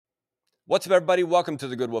What's up, everybody? Welcome to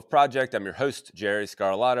the Good Wolf Project. I'm your host, Jerry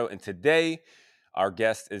Scarlato, and today our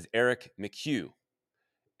guest is Eric McHugh.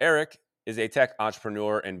 Eric is a tech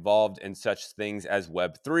entrepreneur involved in such things as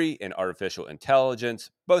Web3 and artificial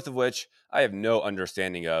intelligence, both of which I have no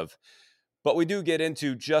understanding of, but we do get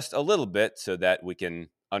into just a little bit so that we can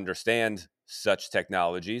understand such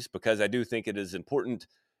technologies, because I do think it is important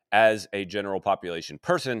as a general population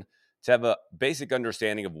person to have a basic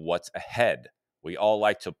understanding of what's ahead. We all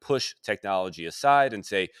like to push technology aside and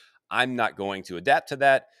say, I'm not going to adapt to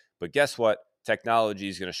that. But guess what? Technology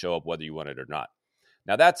is going to show up whether you want it or not.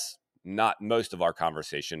 Now, that's not most of our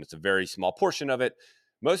conversation. It's a very small portion of it.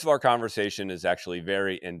 Most of our conversation is actually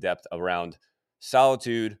very in-depth around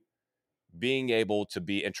solitude, being able to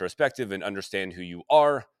be introspective and understand who you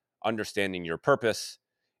are, understanding your purpose,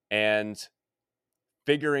 and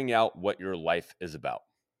figuring out what your life is about.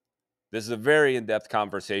 This is a very in-depth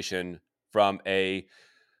conversation from a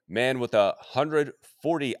man with a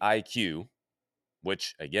 140 IQ,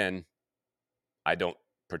 which, again, I don't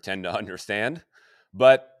pretend to understand.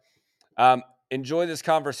 But enjoy this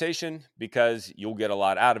conversation because you'll get a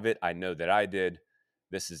lot out of it. I know that I did.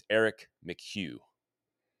 This is Eric McHugh.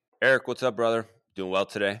 Eric, what's up, brother? Doing well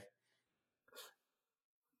today?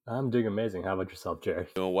 I'm doing amazing. How about yourself, Jerry?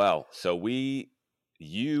 Doing well. So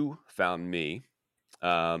you found me.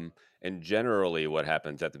 And generally what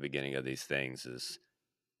happens at the beginning of these things is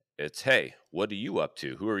it's, hey, what are you up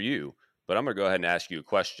to? Who are you? But I'm going to go ahead and ask you a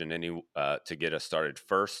question to get us started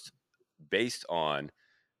first, based on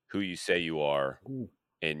who you say you are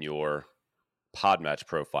in your Podmatch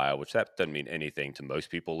profile, which that doesn't mean anything to most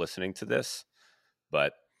people listening to this,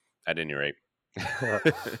 but at any rate,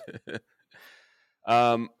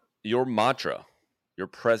 your mantra, your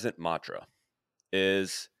present mantra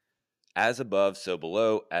is as above, so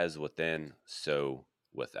below, as within, so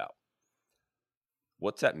without.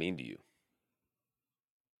 What's that mean to you?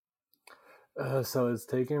 So it's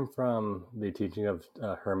taken from the teaching of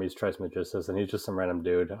Hermes Trismegistus, and he's just some random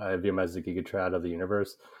dude. I view him as the gigatrad of the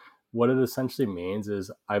universe. What it essentially means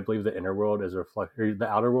is, I believe the inner world is the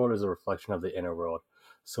outer world is a reflection of the inner world.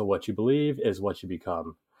 So what you believe is what you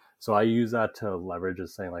become. So I use that to leverage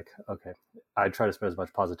as saying, like, okay, I try to spread as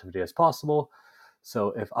much positivity as possible. So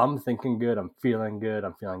if I'm thinking good, I'm feeling great,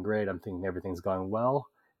 I'm thinking everything's going well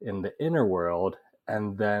in the inner world,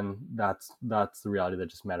 and then that's the reality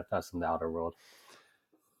that just manifests in the outer world.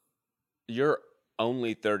 You're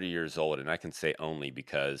only 30 years old, and I can say only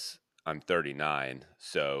because I'm 39,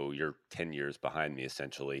 so you're 10 years behind me,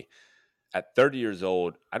 essentially. At 30 years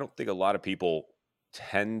old, I don't think a lot of people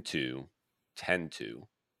tend to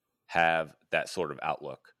have that sort of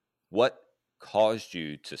outlook. What caused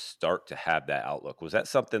you to start to have that outlook? Was that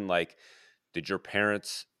something like, did you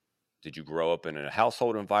grow up in a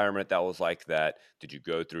household environment that was like that? Did you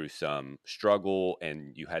go through some struggle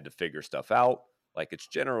and you had to figure stuff out? Like, it's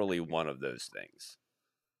generally one of those things.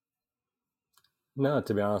 No,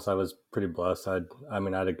 to be honest, I was pretty blessed. I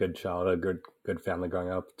had a good childhood, good family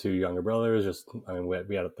growing up. Two younger brothers.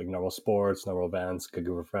 We had like normal sports, normal events, good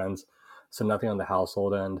group of friends. So nothing on the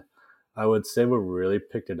household end. I would say what really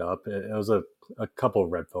picked it up. It was a couple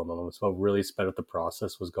of red pill moments. What really sped up the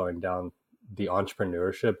process was going down the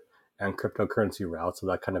entrepreneurship and cryptocurrency route. So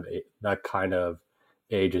that kind of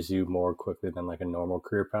ages you more quickly than like a normal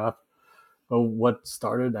career path. But what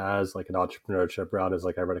started as like an entrepreneurship route is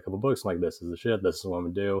like I read a couple books. I'm like, this is the shit. This is what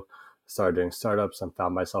I'm gonna do. Started doing startups and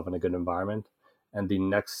found myself in a good environment. And the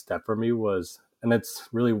next step for me was, and it's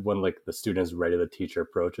really when like the student is ready, the teacher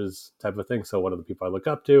approaches type of thing. So one of the people I look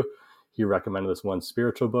up to, he recommended this one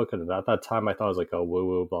spiritual book, and at that time I thought it was like, oh, woo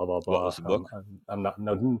woo, blah blah What blah. was the book? I'm not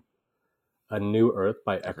no. A New Earth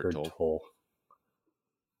by Eckhart Eckhart Tolle. Tolle.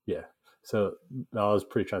 Yeah. So that was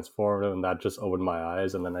pretty transformative, and that just opened my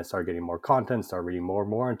eyes. And then I started getting more content, started reading more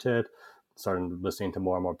and more into it, started listening to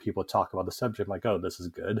more and more people talk about the subject. I'm like, oh, this is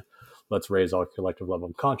good. Let's raise our collective level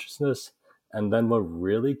of consciousness. And then what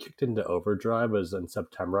really kicked into overdrive was in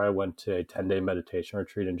September, I went to a 10-day meditation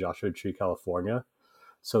retreat in Joshua Tree, California.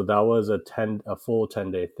 So that was a full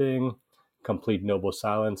 10-day thing, complete noble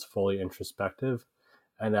silence, fully introspective.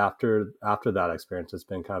 And after that experience, it's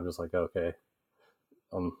been kind of just like, okay,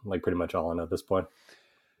 I'm like pretty much all in at this point.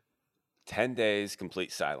 10 days,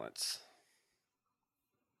 complete silence.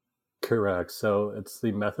 Correct. So it's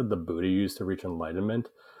the method the Buddha used to reach enlightenment.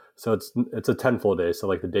 So it's a 10 full day. So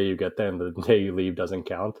like the day you get there and the day you leave doesn't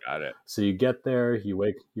count. Got it. So you get there, you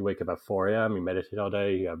wake up at 4 a.m., you meditate all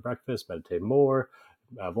day, you have breakfast, meditate more,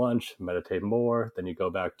 have lunch, meditate more, then you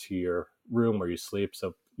go back to your room where you sleep.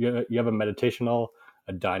 So you have a meditation hall,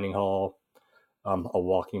 a dining hall, a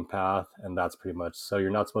walking path, and that's pretty much. So you're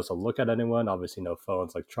not supposed to look at anyone. Obviously, no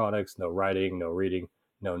phones, electronics, no writing, no reading,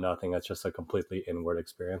 no nothing. That's just a completely inward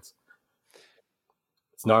experience.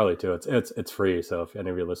 It's gnarly too. It's free. So if any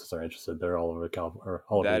of your listeners are interested, they're all over or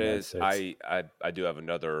all over the That United is, States. I do have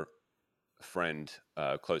another friend,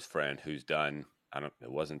 close friend, who's done. I don't.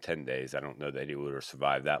 It wasn't 10 days. I don't know that he would have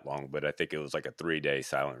survived that long, but I think it was like a 3 day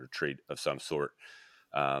silent retreat of some sort.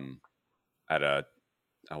 Um, at a,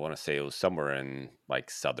 I want to say it was somewhere in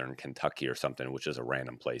like southern Kentucky or something, which is a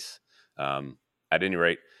random place. At any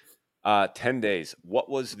rate, 10 days. What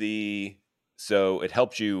was the? So it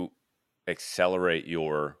helped you accelerate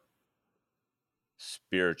your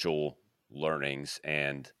spiritual learnings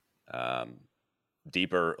and um,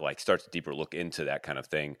 deeper, like start to deeper look into that kind of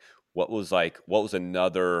thing. What was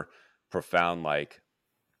another profound like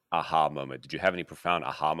aha moment? Did you have any profound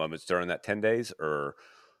aha moments during that 10 days or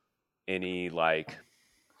any like,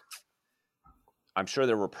 I'm sure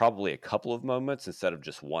there were probably a couple of moments instead of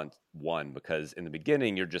just one, because in the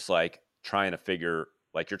beginning you're just like trying to figure,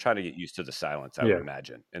 like you're trying to get used to the silence, I would Yeah.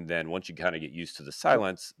 imagine. And then once you kind of get used to the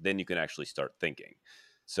silence, then you can actually start thinking.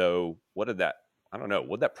 So what did that, I don't know,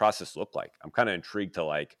 what did that process look like? I'm kind of intrigued to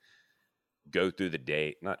like go through the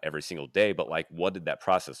day, not every single day, but like what did that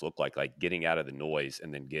process look like getting out of the noise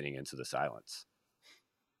and then getting into the silence?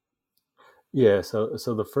 Yeah, so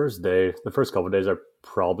the first day, the first couple of days are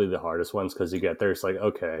probably the hardest ones because you get there, it's like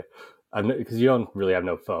okay, I'm because you don't really have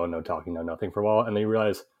no phone, no talking, no nothing for a while, and then you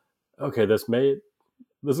realize, okay, this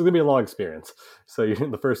is gonna be a long experience. So you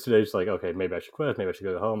the first 2 days, like okay, maybe I should quit, maybe I should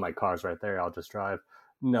go home. My car's right there, I'll just drive.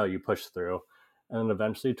 No, you push through, and then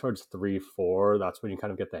eventually towards 3, 4, that's when you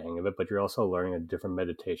kind of get the hang of it. But you're also learning a different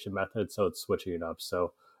meditation method, so it's switching it up.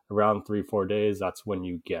 So around 3, 4 days, that's when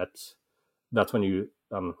you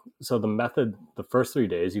so the method, the first 3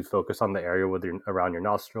 days you focus on the area with your around your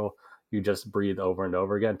nostril. You just breathe over and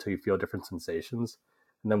over again until you feel different sensations,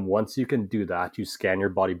 and then once you can do that, you scan your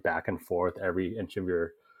body back and forth every inch of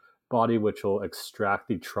your body, which will extract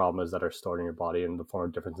the traumas that are stored in your body in the form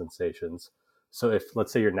of different sensations. So if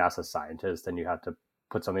let's say you're a NASA scientist and you have to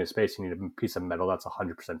put something in space, you need a piece of metal that's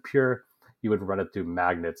 100% pure. You would run it through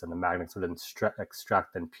magnets, and the magnets would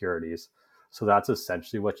extract impurities. So that's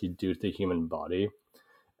essentially what you do to the human body.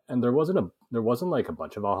 And there wasn't like a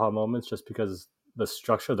bunch of aha moments, just because the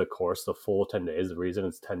structure of the course, the full 10 days, the reason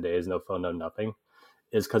it's 10 days, no phone, no nothing,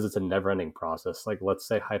 is because it's a never-ending process. Like let's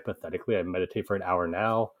say hypothetically, I meditate for an hour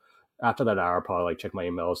now. After that hour, I'll probably like check my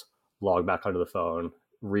emails, log back onto the phone,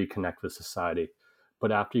 reconnect with society.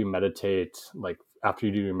 But after you meditate, like after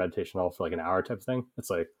you do your meditation all for like an hour type of thing, it's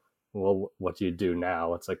like, well, what do you do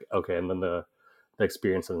now? It's like okay, and then the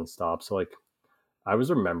experience doesn't stop. So like I was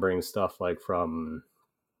remembering stuff like from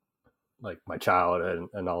like my childhood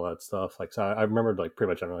and all that stuff. Like, so I remembered like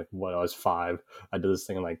pretty much like when I was 5, I did this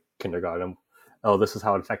thing in like kindergarten. Oh, this is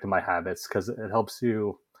how it affected my habits because it helps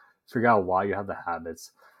you figure out why you have the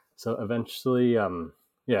habits. So eventually,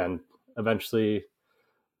 yeah, and eventually,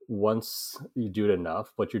 once you do it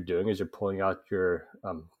enough, what you're doing is you're pulling out your,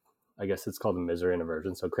 I guess it's called misery and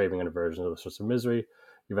aversion. So craving and aversion are the source of misery.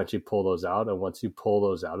 You eventually pull those out, and once you pull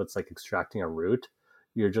those out, it's like extracting a root.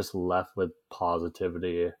 You're just left with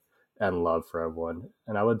positivity and love for everyone.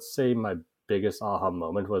 And I would say my biggest aha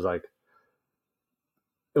moment was like,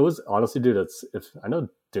 it was honestly, dude, it's if I know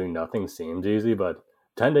doing nothing seems easy, but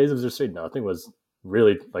 10 days of just straight nothing was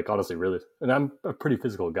really like honestly really. And I'm a pretty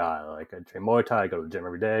physical guy. Like I train Muay Thai, I go to the gym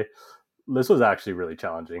every day. This was actually really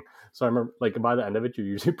challenging. So I remember like by the end of it, you're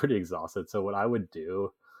usually pretty exhausted. So what I would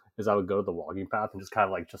do is I would go to the walking path and just kind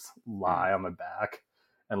of like just Hmm. lie on my back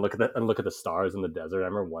and look at the stars in the desert. I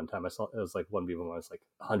remember one time I saw it was like one people when it's like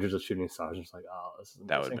hundreds of shooting stars. And just like, oh, this is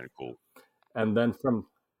That would have amazing. been cool.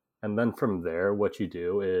 And then from there, what you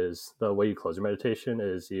do is the way you close your meditation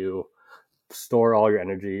is you store all your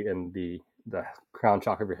energy in the crown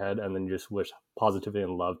chakra of your head, and then you just wish positivity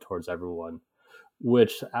and love towards everyone.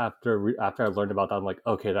 Which after I learned about that, I'm like,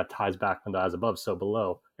 okay, that ties back from the as above, so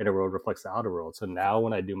below. Inner world reflects the outer world. So now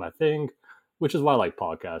when I do my thing, which is why I like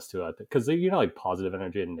podcasts too, I think, because like positive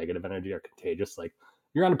energy and negative energy are contagious. Like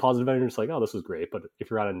you're on a positive energy, it's like, oh, this is great, but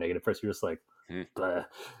if you're on a negative first, you're just like, Hmm. bleh.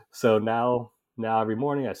 So now every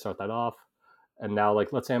morning I start that off, and now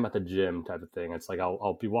like let's say I'm at the gym type of thing, it's like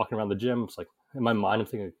I'll be walking around the gym. It's like in my mind I'm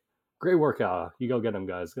thinking, great workout, you go get them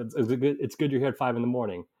guys. It's good you're here at 5 in the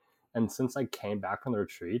morning. And since I came back from the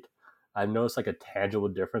retreat, I've noticed like a tangible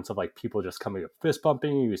difference of like people just coming up fist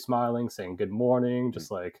bumping you, smiling, saying good morning. Hmm.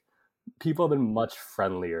 Just like people have been much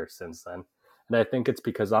friendlier since then. And I think it's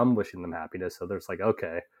because I'm wishing them happiness. So there's like,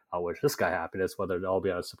 okay, I'll wish this guy happiness, whether it all be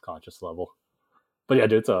on a subconscious level. But yeah,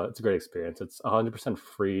 dude, it's a great experience. It's 100%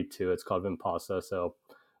 free too. It's called Vimpasa. So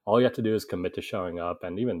all you have to do is commit to showing up,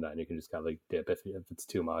 and even then, you can just kind of like dip if it's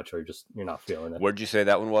too much or just you're not feeling it. Where'd you say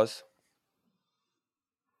that one was?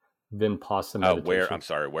 Vimpasa Oh, where? I'm meditation.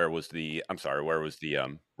 sorry. Where was the? I'm sorry. Where was the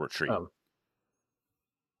retreat? Um,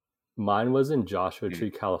 Mine was in Joshua Mhm. Tree,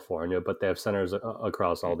 California, but they have centers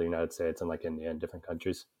across all Mhm. the United States and like India and different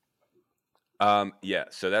countries. Yeah.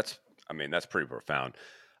 So that's. I mean, that's pretty profound.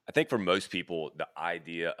 I think for most people, the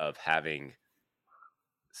idea of having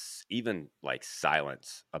even like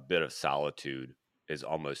silence, a bit of solitude is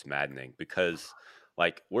almost maddening because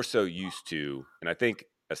like we're so used to, and I think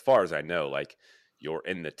as far as I know, like you're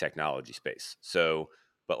in the technology space. So,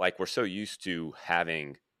 but like we're so used to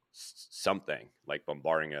having something like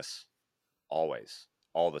bombarding us always,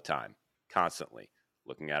 all the time, constantly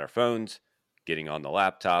looking at our phones, getting on the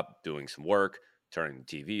laptop, doing some work, turning the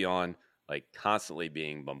TV on, like constantly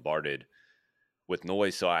being bombarded with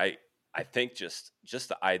noise. So I think just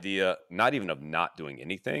the idea, not even of not doing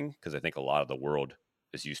anything, because I think a lot of the world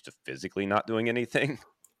is used to physically not doing anything.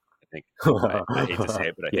 I think I hate to say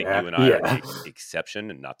it, but I think Yeah, you and I are yeah, the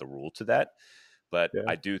exception and not the rule to that. But yeah.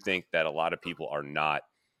 I do think that a lot of people are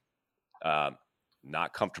um,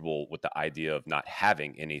 not comfortable with the idea of not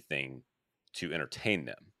having anything to entertain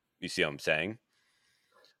them. You see what I'm saying?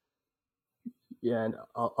 Yeah, and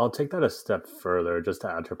I'll take that a step further just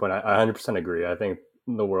to add to your point. I 100% agree. I think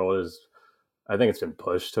the world is, I think it's been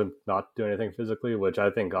pushed to not do anything physically, which I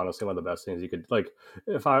think honestly one of the best things you could like.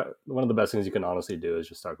 If I one of the best things you can honestly do is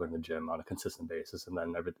just start going to the gym on a consistent basis, and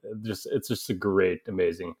then just it's just a great,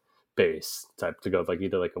 amazing base type to go like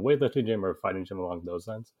either like a weightlifting gym or a fighting gym along those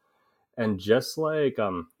lines. And just like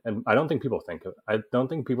and I don't think people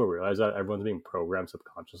realize that everyone's being programmed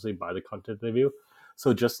subconsciously by the content they view.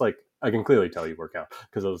 So just like I can clearly tell you work out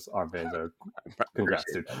because those armbands are I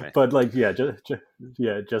congrats, appreciate dude. that, man. But like yeah,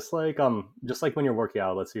 yeah, just like when you're working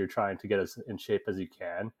out, let's say you're trying to get as in shape as you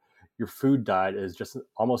can, your food diet is just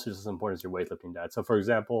almost just as important as your weightlifting diet. So for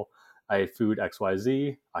example, I eat food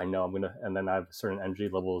XYZ, I know I'm gonna, and then I have certain energy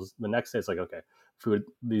levels. The next day it's like, okay,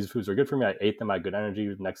 these foods are good for me. I ate them. I had good energy.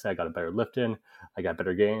 The next day I got a better lift in. I got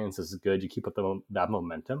better gains. This is good. You keep up that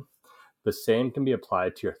momentum. The same can be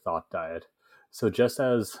applied to your thought diet. So just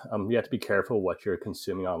as you have to be careful what you're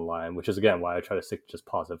consuming online, which is again why I try to stick to just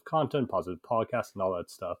positive content, positive podcasts, and all that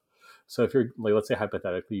stuff. So if you're like, let's say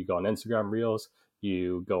hypothetically, you go on Instagram Reels,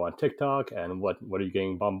 you go on TikTok, and what are you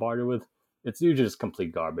getting bombarded with? It's usually just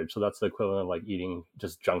complete garbage. So that's the equivalent of like eating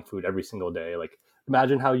just junk food every single day. Like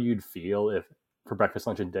imagine how you'd feel if for breakfast,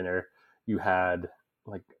 lunch, and dinner you had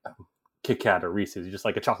like Kit Kat or Reese's, just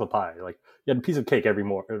like a chocolate pie. Like you had a piece of cake every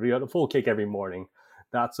morning, you had a full cake every morning.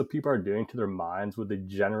 That's what people are doing to their minds with the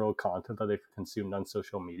general content that they've consumed on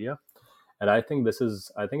social media. And I think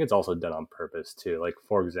it's also done on purpose too. Like,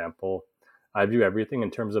 for example, I view everything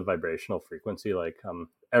in terms of vibrational frequency. Like,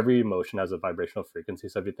 every emotion has a vibrational frequency.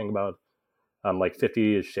 So if you think about, like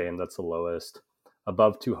 50 is shame, that's the lowest.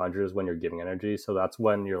 Above 200 is when you're giving energy. So that's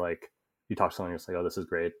when you're like, you talk to someone, you're just like, oh, this is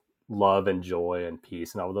great. Love and joy and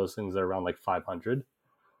peace and all of those things are around like 500.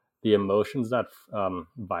 The emotions that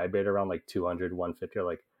vibrate around like 200, 150 are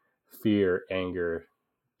like fear, anger,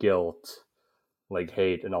 guilt, like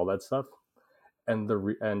hate, and all that stuff. And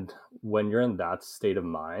when you're in that state of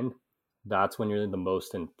mind, that's when you're the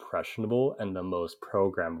most impressionable and the most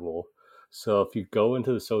programmable. So if you go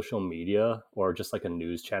into the social media or just like a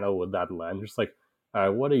news channel with that lens, it's like, all right,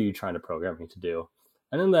 what are you trying to program me to do?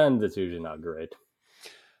 And in the end, it's usually not great.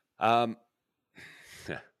 Um,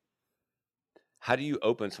 how do you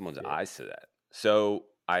open someone's Yeah. eyes to that? So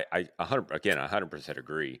I 100%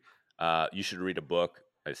 agree. You should read a book.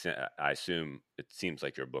 I assume it seems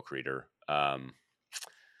like you're a book reader.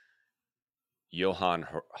 Johann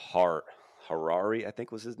Harari, I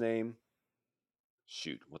think was his name.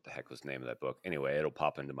 Shoot, what the heck was the name of that book? Anyway, it'll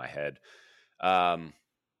pop into my head. Um,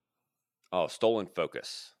 oh, Stolen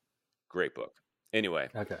Focus, great book. Anyway,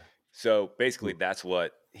 Okay. so basically, Hmm. that's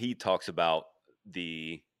what he talks about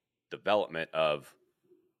the development of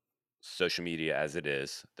social media as it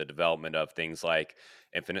is, the development of things like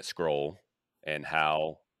infinite scroll, and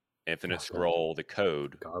how infinite Oh God. scroll, the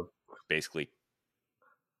code, God. basically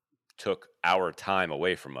took our time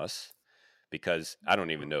away from us. Because I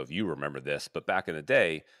don't even know if you remember this, but back in the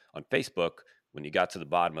day on Facebook, when you got to the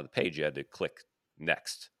bottom of the page, you had to click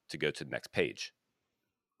next to go to the next page.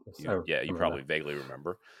 Yes, I Yeah, you remember probably vaguely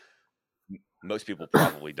remember. Most people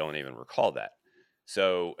probably don't even recall that.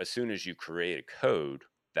 So as soon as you create a code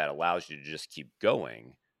that allows you to just keep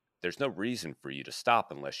going, there's no reason for you to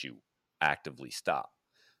stop unless you actively stop.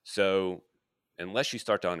 So unless you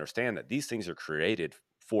start to understand that these things are created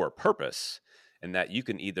for a purpose, and that you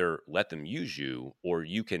can either let them use you or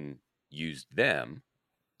you can use them.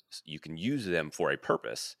 You can use them for a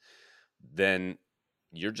purpose. Then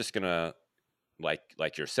you're just gonna,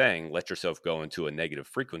 like you're saying, let yourself go into a negative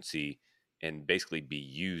frequency and basically be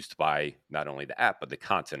used by not only the app but the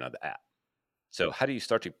content of the app. So how do you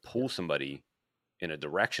start to Yeah. pull somebody in a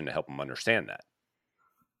direction to help them understand that?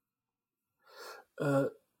 Uh,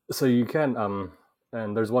 so you can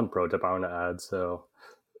and there's one pro tip I want to add. So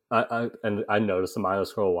I noticed the mindless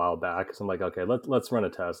scroll a while back. So I'm like, okay, let's run a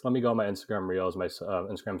test. Let me go on my Instagram Reels, my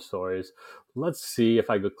Instagram Stories. Let's see if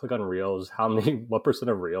I go click on Reels, how many, what percent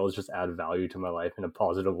of Reels just add value to my life in a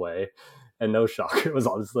positive way. And no shock, it was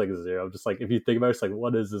honestly like zero. Just like if you think about it, it's like,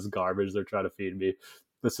 what is this garbage they're trying to feed me?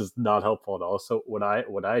 This is not helpful at all. So what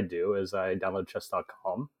I do is I download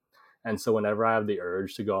chess.com, and so whenever I have the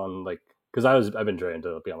urge to go on, like, because I've been trained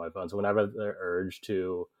to be on my phone, so whenever I have the urge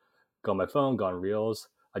to go on my phone, go on Reels,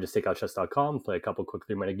 I just take out chess.com, play a couple quick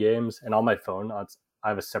 3 minute games, and on my phone, I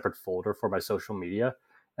have a separate folder for my social media,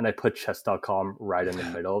 and I put chess.com right in the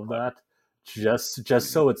middle of Clever. that,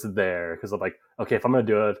 just so it's there, because I'm like, okay, if I'm gonna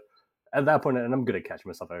do it at that point, and I'm good at catching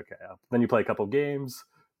myself, okay, then you play a couple games.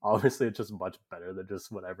 Obviously, it's just much better than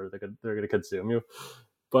just whatever they're gonna consume you.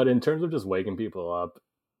 But in terms of just waking people up,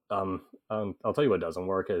 I'll tell you what doesn't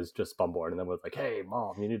work is just bombarding them with like, "Hey,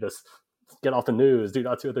 mom, you need to get off the news. Do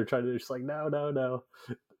not see what they're trying to do." She's like, "No, no, no."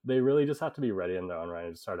 They really just have to be ready in their own right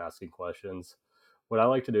and start asking questions. What I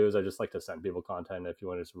like to do is I just like to send people content. If you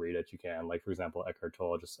want to just read it, you can. Like for example, Eckhart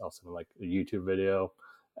Tolle, just I'll send them like a YouTube video,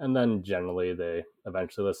 and then generally they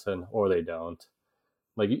eventually listen or they don't.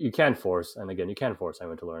 Like you can't force, and again, you can't force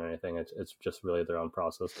anyone to learn anything. It's just really their own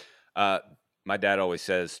process. Uh, my dad always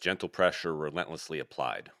says, "Gentle pressure, relentlessly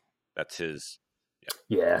applied." That's his. Yeah.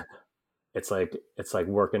 Yeah, it's like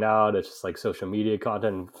working out. It's just like social media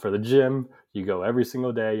content for the gym. You go every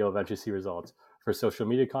single day, you'll eventually see results. For social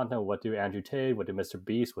media content, what do Andrew Tate, what do Mr.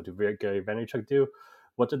 Beast, what do Gary Vaynerchuk do?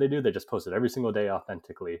 What do they do? They just post it every single day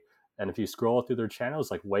authentically. And if you scroll through their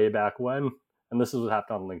channels, like way back when, and this is what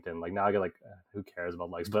happened on LinkedIn. Like now I get like, who cares about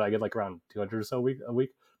likes? But I get like around 200 or so a week. But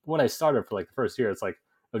when I started for like the first year, it's like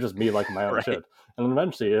it was just me liking my own Right. shit. And then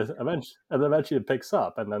eventually it picks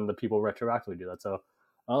up, and then the people retroactively do that. So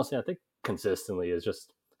honestly, I think consistently is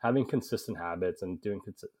just having consistent habits and doing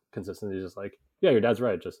consistency is just like, yeah, your dad's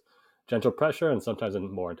right, just gentle pressure and sometimes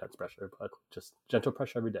more intense pressure, but just gentle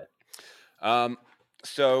pressure every day. Um,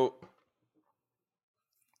 so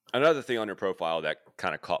another thing on your profile that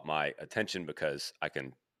kind of caught my attention because I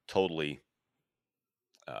can totally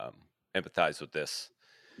empathize with this.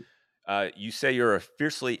 You say you're a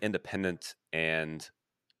fiercely independent and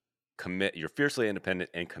you're fiercely independent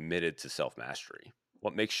and committed to self mastery.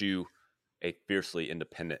 What makes you a fiercely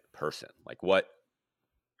independent person? Like what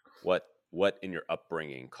in your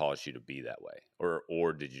upbringing caused you to be that way,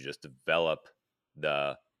 or did you just develop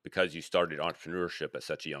the because you started entrepreneurship at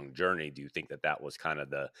such a young journey? Do you think that that was kind of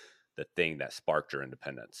the thing that sparked your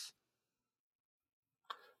independence?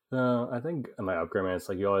 I think in my upbringing, it's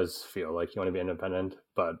like you always feel like you want to be independent,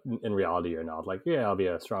 but in reality, you're not. Like, yeah, I'll be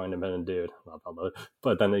a strong, independent dude, blah, blah, blah.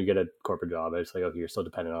 But then you get a corporate job, and it's like, okay, you're still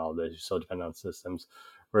dependent on all this, you're still dependent on systems.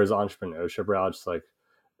 Whereas entrepreneurship route, it's like,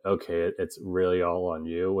 okay, it's really all on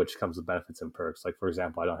you, which comes with benefits and perks. Like, for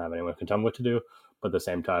example, I don't have anyone who can tell me what to do, but at the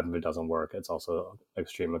same time, if it doesn't work, it's also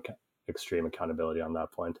extreme accountability on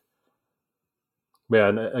that point. But yeah,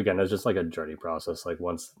 and again, it's just like a journey process. Like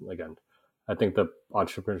once again, I think the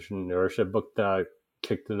entrepreneurship book that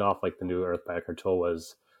kicked it off, like the New Earth by Eckhart Tolle,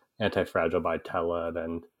 was Anti-Fragile by Taleb,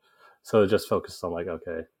 and so it just focused on like,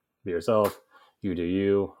 okay, be yourself, you do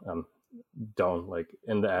you. Don't like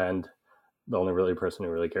in the end, the only really person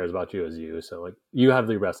who really cares about you is you. So like you have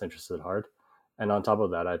the best interests at heart. And on top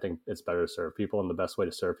of that, I think it's better to serve people, and the best way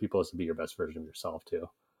to serve people is to be your best version of yourself too.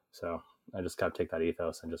 So I just gotta take that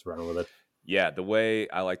ethos and just run with it. Yeah, the way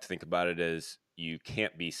I like to think about it is you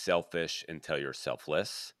can't be selfish until you're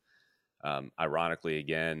selfless. Ironically,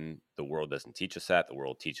 again, the world doesn't teach us that. The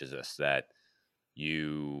world teaches us that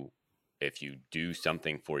you, if you do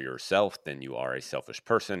something for yourself, then you are a selfish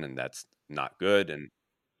person, and that's not good. And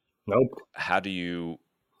Nope. how do you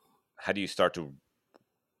how do you start to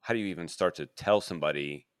how do you even start to tell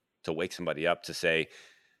somebody, to wake somebody up to say,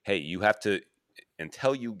 hey, you have to,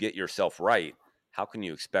 until you get yourself right, how can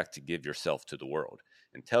you expect to give yourself to the world?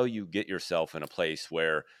 Until you get yourself in a place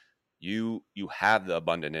where you have the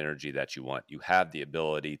abundant energy that you want, you have the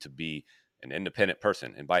ability to be an independent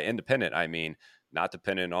person. And by independent, I mean not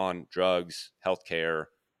dependent on drugs, healthcare,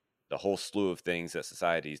 the whole slew of things that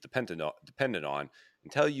society is dependent on.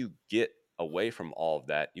 Until you get away from all of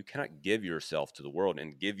that, you cannot give yourself to the world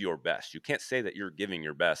and give your best. You can't say that you're giving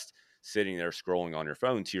your best sitting there scrolling on your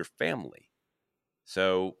phone to your family.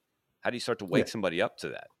 So how do you start to Yeah. wake somebody up to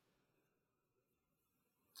that?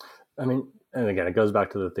 I mean, and again, it goes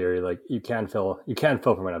back to the theory, like you can't fill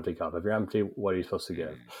from an empty cup. If you're empty, what are you supposed to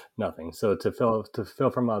give? Nothing. So to fill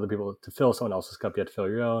from other people, to fill someone else's cup, you have to fill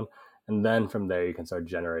your own. And then from there you can start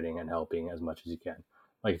generating and helping as much as you can.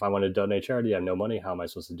 Like if I want to donate charity, I have no money, how am I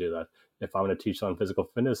supposed to do that? If I want to teach someone physical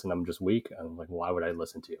fitness and I'm just weak, I'm like, why would I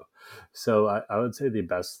listen to you? So I would say the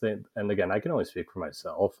best thing, and again, I can only speak for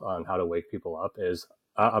myself on how to wake people up, is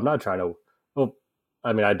I'm not trying to, well,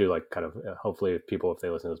 I mean, I do like kind of, hopefully people, if they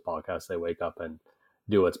listen to this podcast, they wake up and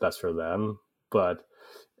do what's best for them. But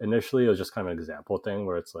initially it was just kind of an example thing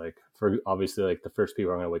where it's like, for obviously like the first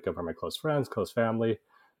people I'm going to wake up are my close friends, close family.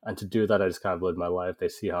 And to do that, I just kind of live my life. They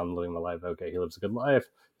see how I'm living my life. Okay, he lives a good life.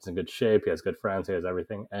 He's in good shape. He has good friends. He has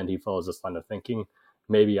everything. And he follows this line of thinking.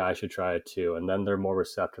 Maybe I should try it too. And then they're more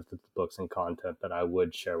receptive to the books and content that I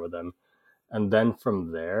would share with them. And then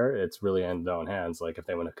from there, it's really in their own hands. Like if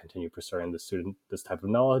they want to continue pursuing this type of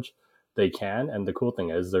knowledge, they can. And the cool thing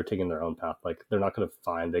is they're taking their own path. Like they're not going to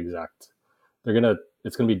find the exact,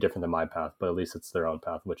 it's going to be different than my path, but at least it's their own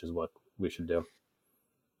path, which is what we should do,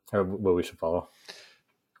 or what we should follow.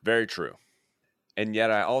 Very true. And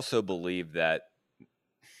yet I also believe that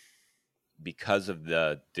because of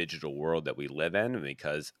the digital world that we live in,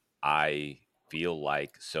 because I feel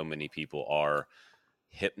like so many people are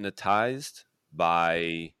hypnotized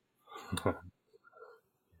by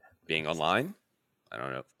being online, I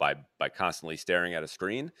don't know, by constantly staring at a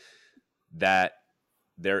screen, that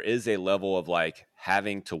there is a level of like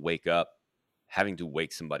having to wake up, having to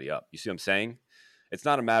wake somebody up. You see what I'm saying? It's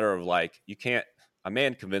not a matter of like, you can't, a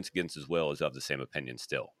man convinced against his will is of the same opinion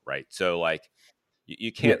still, right? So like,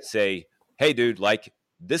 you Yeah. can't say, hey, dude, like,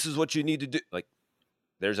 this is what you need to do. Like,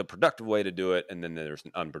 there's a productive way to do it, and then there's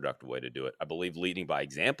an unproductive way to do it. I believe leading by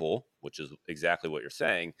example, which is exactly what you're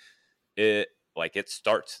saying, it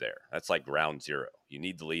starts there. That's like ground zero. You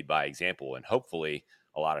need to lead by example, and hopefully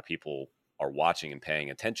a lot of people are watching and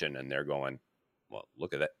paying attention, and they're going, well,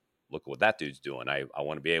 look at that, look what that dude's doing. I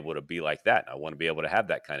want to be able to be like that. I want to be able to have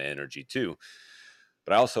that kind of energy too.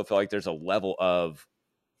 But I also feel like there's a level of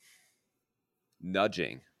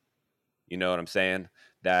nudging, you know what I'm saying,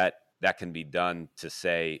 that can be done to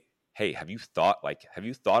say, hey, have you thought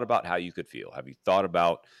about how you could feel? Have you thought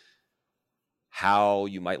about how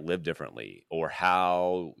you might live differently, or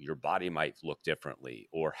how your body might look differently,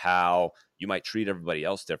 or how you might treat everybody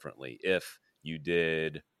else differently if you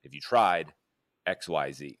tried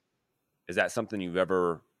XYZ? Is that something you've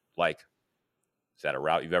ever, like, is that a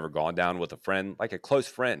route you've ever gone down with a friend, like a close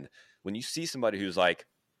friend, when you see somebody who's like,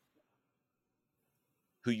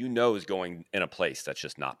 who you know is going in a place that's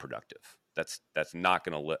just not productive, that's not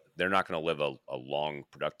going to live, they're not going to live a long,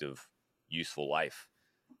 productive, useful life?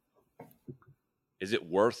 Is it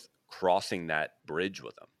worth crossing that bridge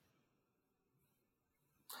with them?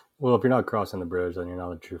 Well, if you're not crossing the bridge, then you're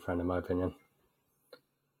not a true friend, in my opinion.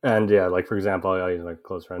 And yeah, like for example, I use my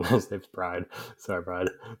close friend. His name's Bride. Sorry, Bride.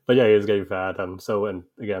 But yeah, he was getting fat. So when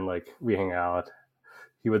again, like we hang out,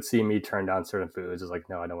 he would see me turn down certain foods. It's like,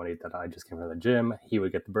 no, I don't want to eat that. I just came from the gym. He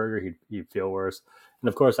would get the burger. He'd feel worse. And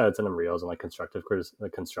of course, I would send him reels and like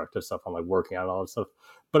constructive stuff on like working out and all that stuff.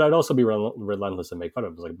 But I'd also be relentless and make fun of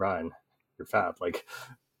him. It's like, Brian, you're fat. Like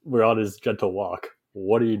we're on his gentle walk.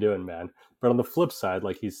 What are you doing, man? But on the flip side,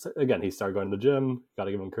 like he started going to the gym. Got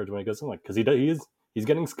to give him encouragement when he goes in, like because he's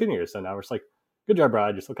getting skinnier. So now we're just like, good job,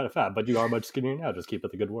 Brian. You're still kind of fat, but you are much skinnier now. Just keep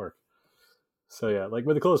up the good work. So yeah, like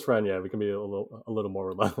with a close friend, yeah, we can be a little more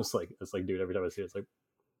relentless. Like it's like, dude, every time I see it, it's like,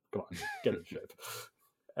 come on, get in shape.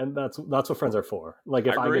 And that's what friends are for. Like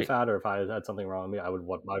if I get fat or if I had something wrong with me, I'd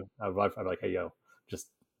be like, hey, yo, just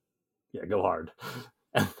go hard.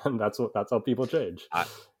 And that's how people change.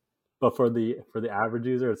 But for the average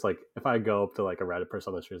user, it's like if I go up to like a Reddit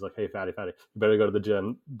person on the street, it's like, hey, fatty, you better go to the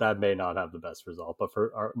gym. That may not have the best result. But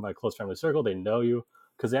for my close family circle, they know you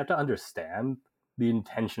because they have to understand the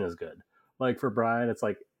intention is good. Like for Brian, it's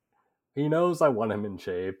like he knows I want him in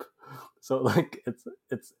shape. So like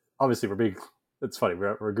it's obviously it's funny,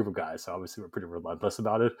 we're a group of guys, so obviously we're pretty relentless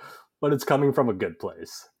about it, but it's coming from a good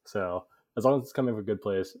place. So as long as it's coming from a good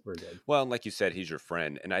place, we're good. Well, and like you said, he's your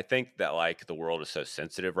friend, and I think that like the world is so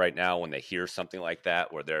sensitive right now when they hear something like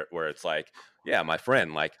that, where it's like, yeah, my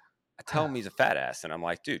friend, like I tell him he's a fat ass, and I'm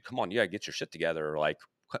like, dude, come on, you gotta get your shit together, or like,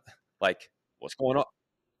 like what's going on?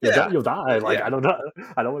 Yeah, You'll die. Like yeah, I don't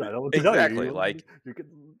know what to tell you. exactly. Like, You could,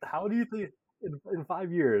 how do you think in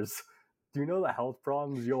 5 years? Do you know the health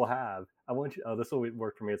problems you'll have? I want you. Oh, this will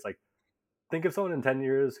work for me. It's like think of someone in 10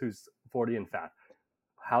 years who's 40 and fat.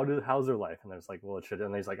 How's their life? And it's like, well, it should.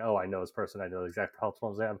 And he's like, oh, I know this person. I know the exact health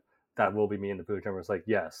problems they have. that will be me in the future. And it's like,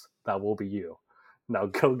 yes, that will be you. Now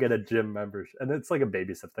go get a gym membership. And it's like a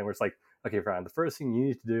baby step thing where it's like, okay, Brian, the first thing you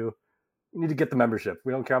need to do, you need to get the membership.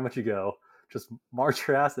 We don't care how much you go. Just march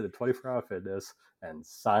your ass into 24-hour fitness and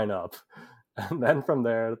sign up. And then from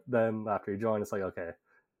there, then after you join, it's like, okay,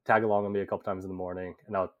 tag along with me a couple times in the morning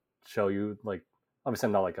and I'll show you, like, obviously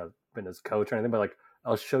I'm not like a fitness coach or anything, but like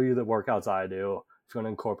I'll show you the workouts I do. If you want to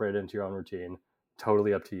incorporate it into your own routine,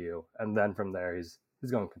 totally up to you. And then from there, he's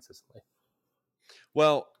going consistently.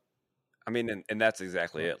 Well, I mean, and that's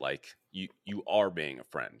exactly it. Like you are being a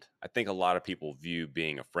friend. I think a lot of people view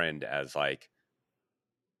being a friend as like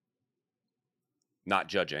not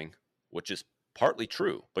judging, which is partly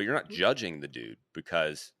true, but you're not judging the dude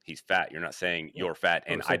because he's fat. You're not saying Yeah, you're fat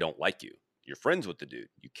and I 100%. don't like you. You're friends with the dude.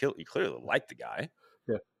 You clearly like the guy.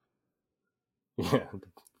 Yeah, yeah,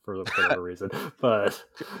 for whatever reason. But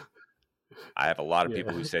I have a lot of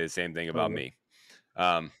people yeah, who say the same thing about okay. me.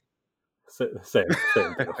 Um, Same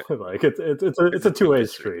thing. Like it's it's a a two-way two-way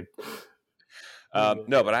street. street.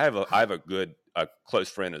 No, but Yeah. I have a close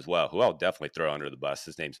friend as well who I'll definitely throw under the bus.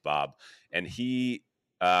 His name's Bob, and we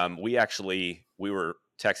were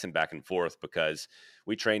texting back and forth because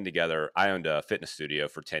we trained together. I owned a fitness studio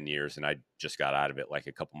for 10 years, and I just got out of it like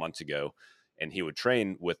a couple months ago. And he would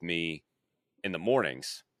train with me in the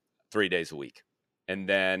mornings, 3 days a week. And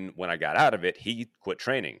then when I got out of it, he quit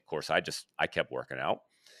training. Of course, I kept working out,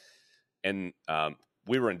 and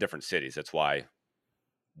we were in different cities. That's why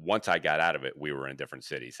once I got out of it, we were in different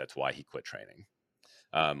cities. That's why he quit training.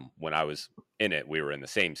 When I was in it, we were in the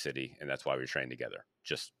same city, and that's why we trained together.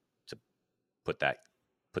 Just to put that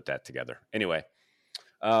together. Anyway,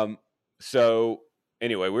 um, so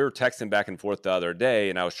anyway, we were texting back and forth the other day,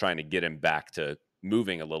 and I was trying to get him back to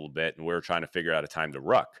moving a little bit, and we were trying to figure out a time to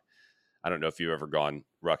ruck. I don't know if you've ever gone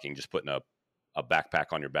rucking, just putting a backpack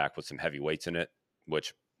on your back with some heavy weights in it,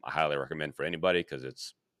 which I highly recommend for anybody because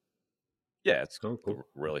it's Oh, cool.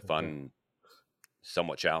 really Yeah. fun,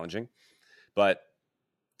 somewhat challenging, but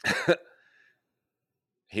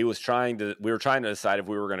we were trying to decide if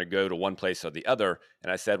we were going to go to one place or the other.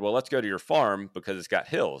 And I said, well, let's go to your farm because it's got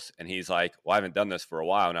hills. And he's like, well, I haven't done this for a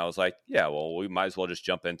while. And I was like, yeah, well, we might as well just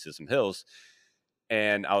jump into some hills.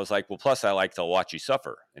 And I was like, well, plus I like to watch you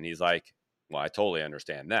suffer. And he's like, well, I totally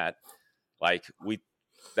understand that. Like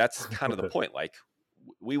that's kind of the point. Like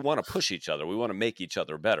we want to push each other. We want to make each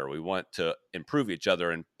other better. We want to improve each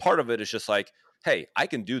other. And part of it is just like, hey, I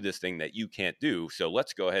can do this thing that you can't do. So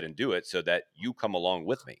let's go ahead and do it so that you come along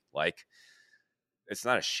with me. Like it's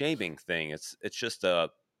not a shaming thing. It's just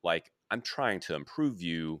like I'm trying to improve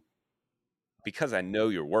you because I know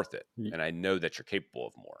you're worth it and I know that you're capable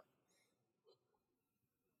of more.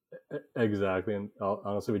 Exactly. And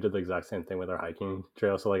honestly, we did the exact same thing with our hiking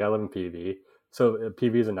trail. So like I live in PV. So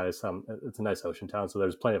PV is a nice it's a nice ocean town. So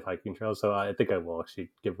there's plenty of hiking trails. So I think I will actually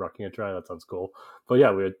give rucking a try. That sounds cool. But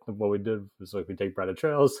yeah, what we did was like we take Bretta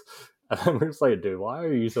trails, and then we're just like, dude, why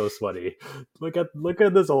are you so sweaty? Look at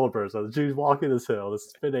this old person. She's walking this hill.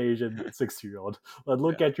 This fit Asian 60-year-old. Like,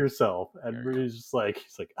 look Yeah, at yourself. And there you he's like,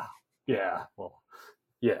 oh, yeah, well,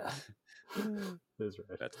 yeah, go. that's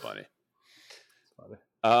right. That's funny. It's funny.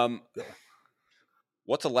 Um, Yeah.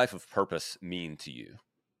 what's a life of purpose mean to you?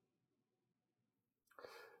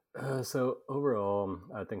 So overall,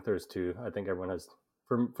 I think there's two. I think everyone has.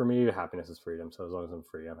 For me, happiness is freedom. So as long as I'm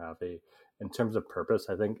free, I'm happy. In terms of purpose,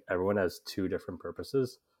 I think everyone has two different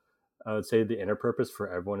purposes. I would say the inner purpose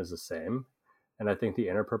for everyone is the same, and I think the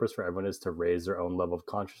inner purpose for everyone is to raise their own level of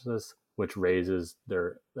consciousness, which raises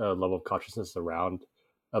their level of consciousness around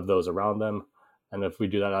of those around them. And if we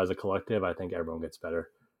do that as a collective, I think everyone gets better.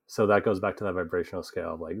 So that goes back to that vibrational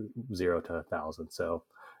scale of like 0 to 1,000. So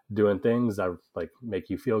doing things that like make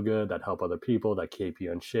you feel good, that help other people, that keep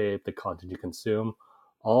you in shape, the content you consume,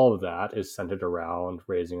 all of that is centered around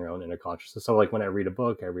raising your own inner consciousness. So like when I read a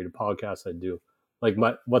book, I read a podcast, I do like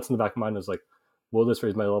what's in the back of my mind is like, will this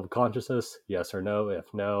raise my level of consciousness? Yes or no.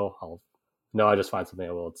 If no, I just find something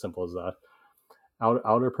a little simple as that.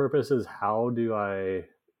 Outer purpose is how do I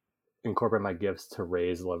incorporate my gifts to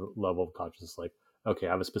raise the level of consciousness? Like, okay,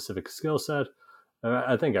 I have a specific skill set.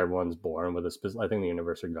 I think everyone's born with a specific, I think the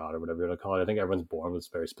universe or God or whatever you want to call it, I think everyone's born with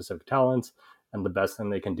very specific talents. And the best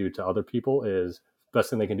thing they can do to other people is, best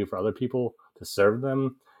thing they can do for other people to serve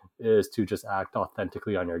them is to just act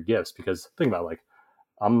authentically on your gifts. Because think about like,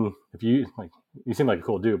 if you like, you seem like a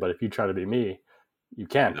cool dude, but if you try to be me, you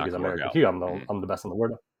can't Not because gonna I'm work Eric out. McHugh. Mm-hmm. I'm the best in the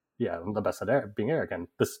world. Yeah, I'm the best at being Eric. And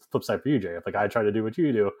this flip side for you, Jay. If like I try to do what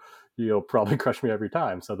you do, you'll probably crush me every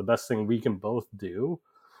time. So the best thing we can both do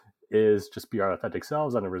is just be our authentic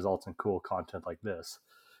selves, and it results in cool content like this.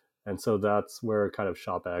 And so that's where kind of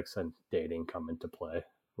shop X and dating come into play.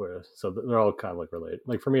 So they're all kind of like related.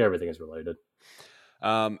 Like for me, everything is related.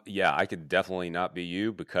 Yeah, I could definitely not be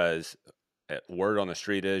you because word on the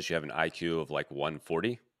street is you have an IQ of like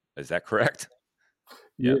 140. Is that correct?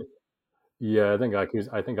 Yeah. Yeah, yeah. I think IQ's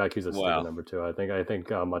a stupid Well, number too. I think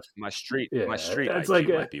much. my Yeah, street it's like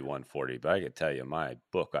IQ might be 140, but I could tell you my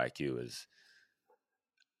book IQ is.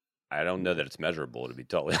 I don't know that it's measurable to be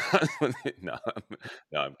totally honest with you. No,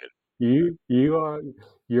 no, I'm kidding. you are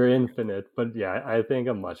you're infinite, but yeah, I think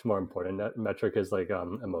a much more important metric is like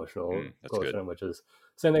emotional That's good. quotient, which is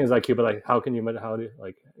same thing as IQ, but like how can you how do you,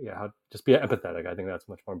 like yeah how just be empathetic. I think that's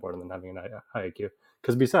much more important than having a high IQ.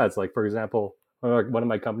 Because besides, like for example, one of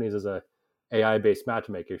my companies is a AI based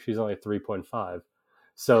matchmaker. She's only 3.5,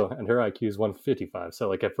 so and her IQ is 155. So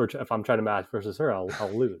like if I'm trying to match versus her, I'll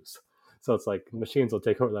lose. So it's like machines will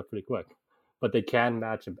take over that pretty quick, but they can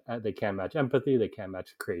match empathy, they can match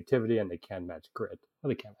creativity, and they can match grit. Well,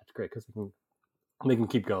 they can't match grit because they can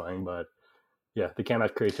keep going, but yeah, they can't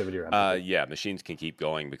match creativity or empathy. Yeah, machines can keep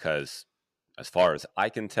going because, as far as I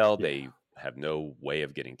can tell, Yeah, they have no way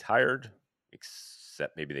of getting tired,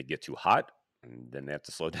 except maybe they get too hot and then they have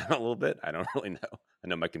to slow down a little bit. I don't really know. I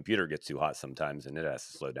know my computer gets too hot sometimes and it has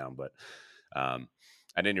to slow down. But um,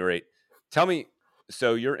 at any rate, tell me.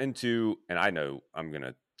 So you're into, and I know I'm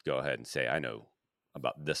gonna go ahead and say I know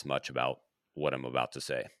about this much about what I'm about to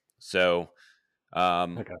say. So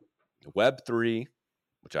um, okay. Web3,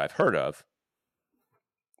 which I've heard of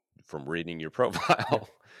from reading your Yeah. profile.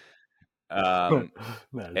 um,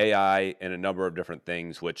 Nice. AI and a number of different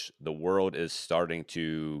things, which the world is starting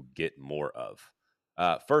to get more of.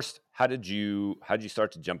 First, how did you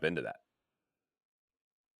start to jump into that?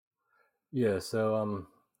 Yeah, so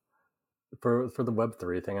for the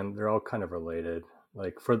Web3 thing, and they're all kind of related.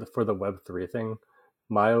 Like for the Web3 thing,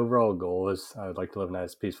 my overall goal is I'd like to live a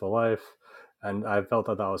nice, peaceful life, and I felt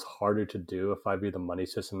that that was harder to do if I view the money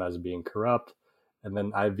system as being corrupt,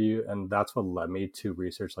 and that's what led me to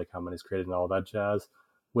research like how money's created and all that jazz,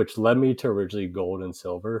 which led me to originally gold and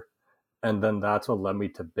silver, and then that's what led me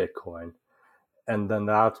to Bitcoin, and then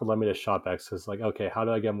that's what led me to ShopX. Because like, okay, how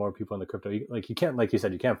do I get more people in the crypto? Like you can't, like you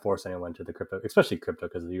said, you can't force anyone to the crypto, especially crypto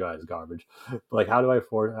because the UI is garbage. But like, how do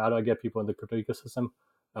I get people in the crypto ecosystem?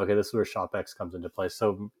 Okay, this is where ShopX comes into play.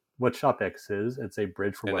 So what ShopX is, it's a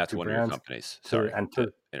bridge for And Web that's two one of your brands companies. to Sorry to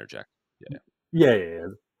enter. interject. Yeah. Yeah, yeah, yeah.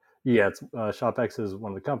 Yeah, it's ShopX is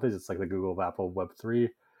one of the companies. It's like the Google of Apple Web3.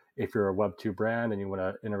 If you're a Web2 brand and you want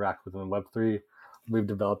to interact within Web3, we've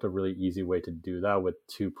developed a really easy way to do that with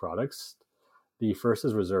two products. The first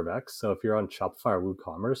is ReserveX. So if you're on Shopify or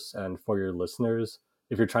WooCommerce, and for your listeners,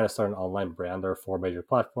 if you're trying to start an online brand, there are four major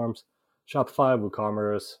platforms: Shopify,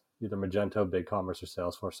 WooCommerce, either Magento, BigCommerce, or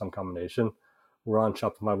Salesforce, some combination. We're on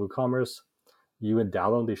Shopify, WooCommerce. You would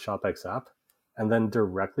download the ShopX app, and then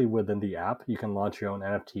directly within the app, you can launch your own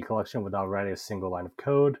NFT collection without writing a single line of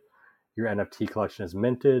code. Your NFT collection is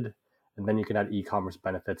minted, and then you can add e-commerce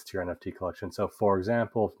benefits to your NFT collection. So, for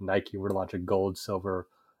example, if Nike were to launch a gold, silver,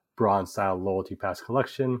 bronze style loyalty pass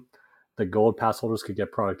collection, the gold pass holders could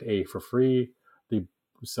get product A for free. The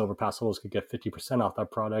silver pass holders could get 50% off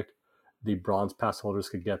that product. The bronze pass holders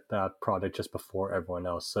could get that product just before everyone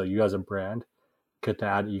else. So you as a brand could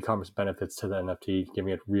add e-commerce benefits to the NFT,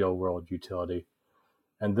 giving it real world utility.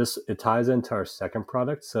 And this it ties into our second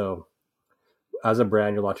product. So as a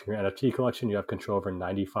brand, you're launching your NFT collection. You have control over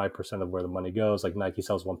 95% of where the money goes. Like Nike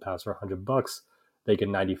sells one pass for $100, they get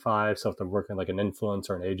 95. So if they're working like an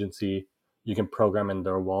influencer or an agency, you can program in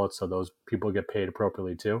their wallet so those people get paid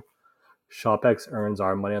appropriately too. ShopX earns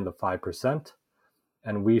our money on the 5%,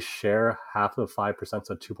 and we share half of the 5%,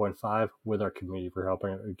 so 2.5, with our community for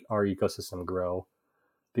helping our ecosystem grow.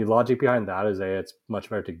 The logic behind that is it's much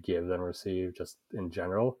better to give than receive, just in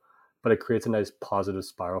general, but it creates a nice positive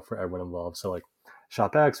spiral for everyone involved. So like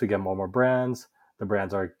ShopX, we get more and more brands. The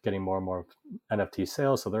brands are getting more and more NFT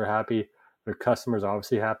sales, so they're happy. Their customers are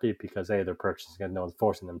obviously happy because hey, they're purchasing it. No one's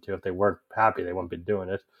forcing them to. If they weren't happy, they wouldn't be doing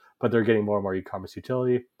it. But they're getting more and more e-commerce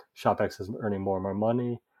utility. ShopX is earning more and more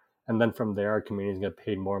money. And then from there, our communities get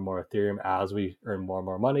paid more and more Ethereum as we earn more and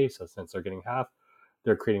more money. So since they're getting half,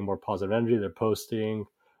 they're creating more positive energy. They're posting,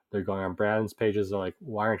 they're going on brands pages. They're like,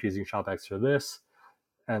 why aren't you using ShopX for this?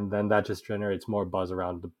 And then that just generates more buzz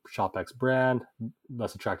around the ShopX brand,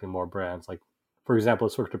 thus attracting more brands. Like, for example,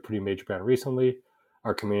 let's work with a pretty major brand recently.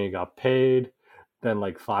 Our community got paid. Then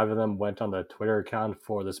like five of them went on the Twitter account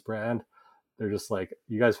for this brand. They're just like,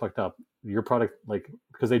 you guys fucked up. Your product, like,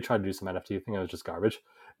 because they tried to do some NFT thing, it was just garbage.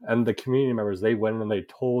 And the community members, they went and they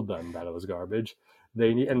told them that it was garbage.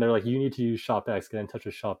 And they're like, you need to use ShopX, get in touch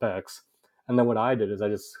with ShopX. And then what I did is I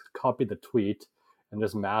just copied the tweet and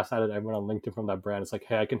just mass added everyone on LinkedIn from that brand. It's like,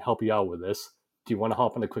 hey, I can help you out with this. do you want to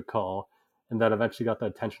hop on a quick call? And that eventually got the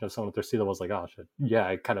attention of someone at their C level. Was like, oh shit, yeah,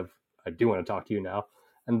 I do want to talk to you now.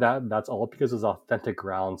 And that's all because it's authentic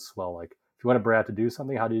groundswell. Like if you want a brand to do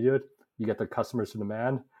something, how do you do it? You get the customers to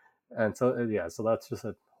demand. And so yeah, so that's just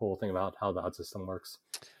a whole thing about how that system works.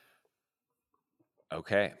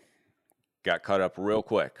 Okay. Got caught up real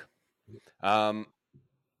quick. Yeah.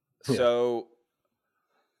 So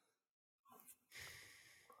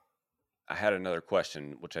I had another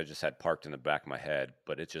question, which I just had parked in the back of my head,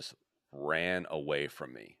 but it just ran away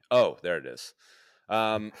from me. Oh, there it is.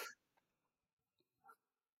 There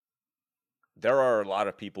are a lot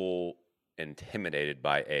of people intimidated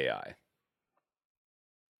by AI.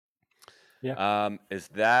 Yeah. Is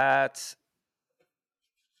that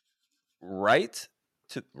right?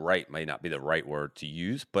 Right may not be the right word to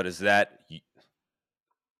use, but is that,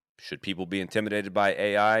 should people be intimidated by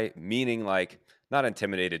AI? Meaning, like, not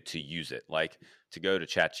intimidated to use it, like to go to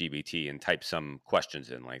ChatGPT and type some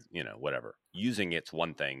questions in, like, whatever. Using it's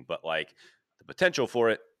one thing, but like the potential for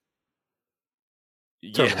it,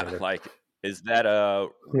 yeah, Terminator. like, is that a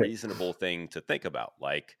Yeah. reasonable thing to think about?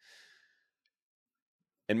 Like,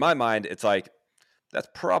 in my mind, it's like, that's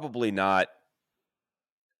probably not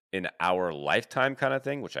in our lifetime kind of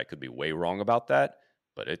thing, which I could be way wrong about that,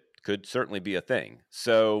 but it could certainly be a thing.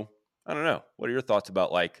 So I don't know. What are your thoughts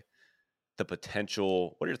about like the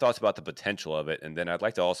potential? What are your thoughts about the potential of it? And then I'd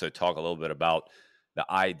like to also talk a little bit about the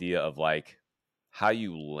idea of like how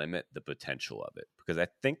you limit the potential of it, because I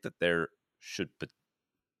think that I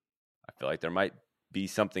feel like there might be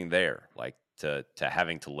something there, like to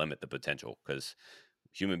having to limit the potential, because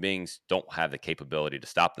human beings don't have the capability to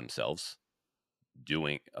stop themselves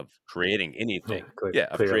of creating Yeah. anything. Clear, Yeah,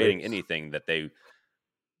 of clearly. creating anything that they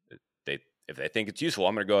if they think it's useful,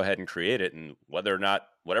 I'm going to go ahead and create it, and whether or not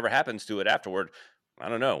whatever happens to it afterward, I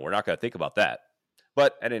don't know. We're not going to think about that.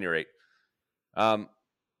 But at any rate, um,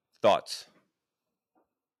 thoughts.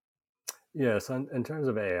 Yeah, so in terms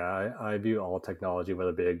of AI, I view all technology, whether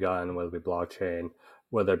it be a gun, whether it be blockchain,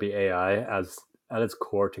 whether it be AI, as at its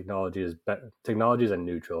core, technology is a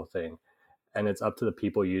neutral thing, and it's up to the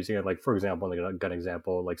people using it. Like for example, in the gun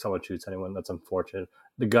example, like someone shoots anyone, that's unfortunate.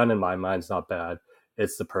 The gun in my mind is not bad;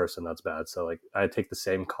 it's the person that's bad. So like I take the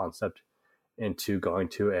same concept into going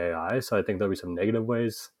to AI. So I think there'll be some negative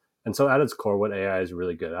ways. And so at its core, what AI is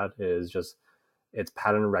really good at is just it's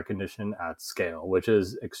pattern recognition at scale, which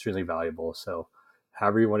is extremely valuable. So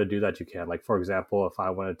however you want to do that, you can. Like for example, if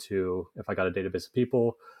I got a database of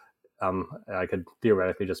people, I could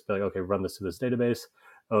theoretically just be like, okay, run this through this database.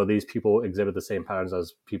 Oh, these people exhibit the same patterns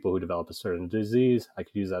as people who develop a certain disease. I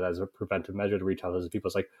could use that as a preventive measure to reach out to those people.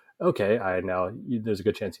 It's like, okay, there's a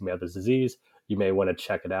good chance you may have this disease. You may want to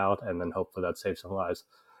check it out, and then hopefully that saves some lives.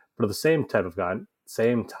 But at the same type of gun,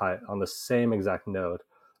 same type on the same exact node,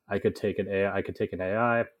 I could take an AI,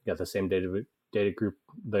 get the same data group,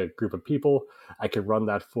 the group of people. I could run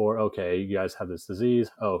that for, okay, you guys have this disease.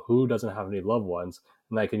 Oh, who doesn't have any loved ones?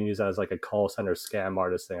 And I can use that as like a call center scam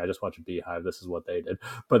artist thing. I just watched Beehive. This is what they did.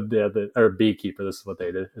 But or Beekeeper. This is what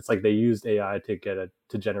they did. It's like they used AI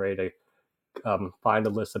to generate find a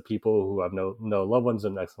list of people who have no loved ones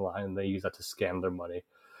in the next line, and they use that to scam their money.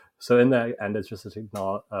 So in that end, it's just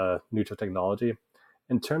a neutral technology.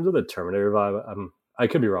 In terms of the Terminator vibe, I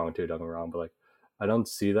could be wrong too. Don't get me wrong, but like I don't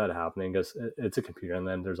see that happening because it's a computer, and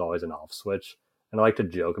then there's always an off switch. And I like to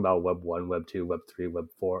joke about Web 1, Web 2, Web 3, Web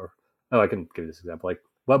 4. Oh, I can give you this example. Like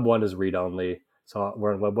Web 1 is read only. So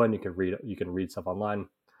where in Web 1 you can read stuff online.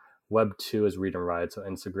 Web 2 is read and write. So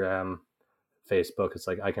Instagram, Facebook, it's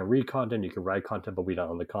like I can read content, you can write content, but we don't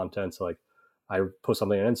own the content. So like I post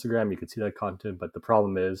something on Instagram, you can see that content, but the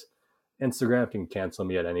problem is Instagram can cancel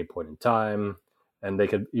me at any point in time. And they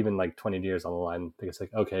could even like 20 years on the line, they could say,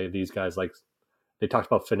 okay, these guys like they talked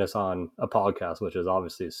about fitness on a podcast, which is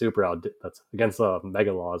obviously super that's against the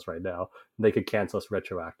mega laws right now. They could cancel us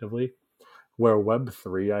retroactively. Where Web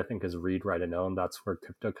 3, I think, is read, write, and own. That's where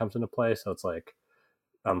crypto comes into play. So it's like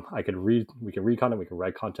we can read content, we can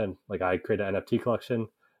write content. Like I create an NFT collection,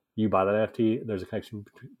 you buy that NFT, there's a connection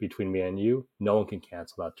between me and you. No one can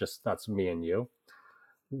cancel that. Just that's me and you.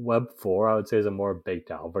 Web 4, I would say, is a more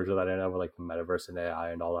baked out version of that. I know, like the metaverse and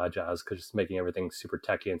AI and all that jazz, because just making everything super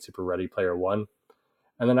techy and super Ready Player One.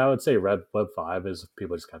 And then I would say Web 5 is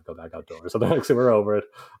people just kind of go back outdoors. So like, so we're over it.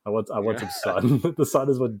 I want Yeah. some sun. The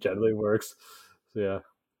sun is what generally works. So yeah.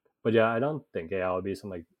 But yeah, I don't think AI will be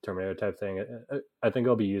some like Terminator type thing. I think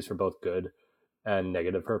it'll be used for both good and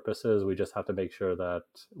negative purposes. We just have to make sure that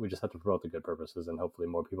we just have to promote the good purposes, and hopefully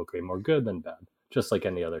more people create more good than bad, just like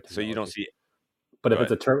any other So you don't technology. see. But Go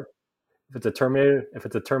ahead. if it's a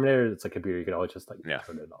Terminator, it's a computer. You can always just like Yeah,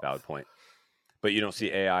 turn it valid off. point. But you don't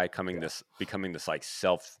see AI Yeah. becoming this like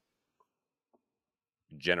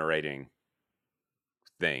self-generating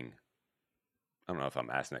thing. I don't know if I'm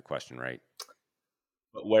asking that question right,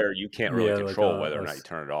 but where you can't really Yeah, like control whether or not you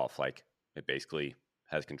turn it off. Like it basically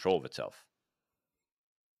has control of itself.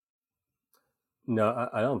 no,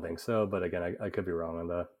 I don't think so. But again, I could be wrong on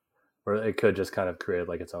that. Or it could just kind of create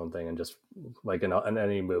like its own thing and just like in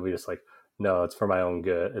any movie, just like, no, it's for my own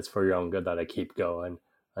good. It's for your own good that I keep going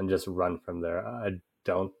and just run from there. I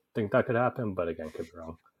don't think that could happen, but again, could be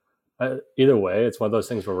wrong. Either way, it's one of those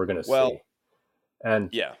things where we're going to Well, see. And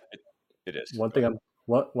yeah, it is. one Go thing ahead.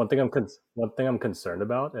 one thing I'm concerned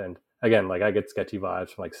about, and again, like I get sketchy vibes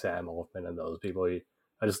from like Sam Altman and those people.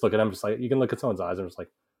 I just look at them, just like you can look at someone's eyes and just like,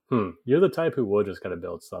 you're the type who would just kind of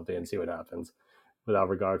build something and see what happens without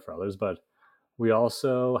regard for others. But we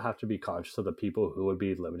also have to be conscious of the people who would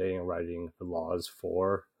be limiting and writing the laws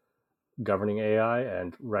for governing AI.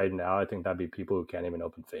 And right now, I think that'd be people who can't even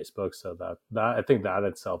open Facebook. So that I think that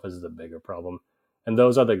itself is the bigger problem. And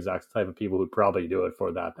those are the exact type of people who'd probably do it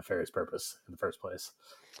for that nefarious purpose in the first place.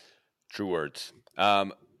 True words.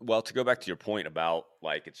 Well, to go back to your point about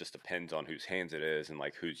like it just depends on whose hands it is and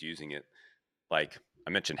like who's using it. Like I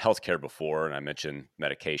mentioned healthcare before, and I mentioned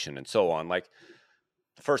medication and so on. Like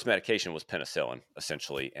the first medication was penicillin,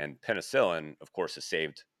 essentially, and penicillin, of course, has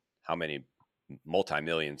saved how many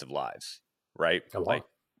multi-millions of lives, right? A Like lot.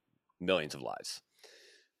 millions of lives.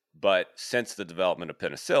 But since the development of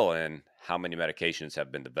penicillin, how many medications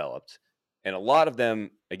have been developed? And a lot of them,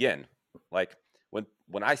 again, like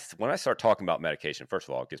when I start talking about medication, first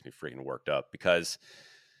of all, it gets me freaking worked up because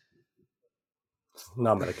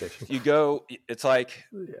Not medication. you go, it's like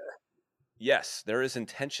Yeah. yes, there is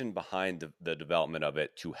intention behind the development of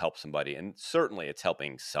it to help somebody, and certainly it's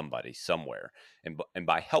helping somebody somewhere. And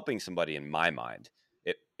by helping somebody, in my mind,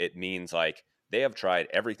 it means like they have tried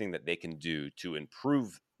everything that they can do to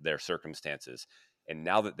improve their circumstances. And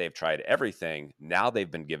now that they've tried everything, now they've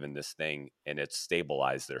been given this thing and it's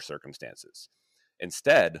stabilized their circumstances.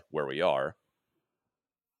 Instead, where we are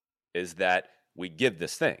is that we give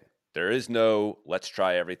this thing. There is no let's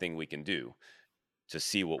try everything we can do to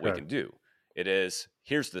see what we Right. can do. It is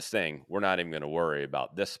here's this thing. We're not even going to worry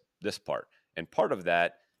about this part. And part of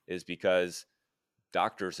that is because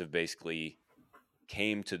doctors have basically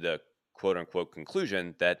came to the quote unquote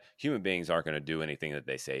conclusion that human beings aren't going to do anything that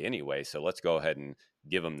they say anyway. So let's go ahead and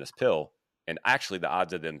give them this pill. And actually, the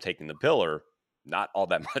odds of them taking the pill are not all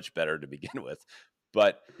that much better to begin with.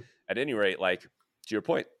 But at any rate, like to your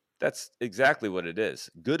point, that's exactly what it is.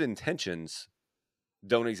 Don't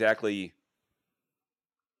exactly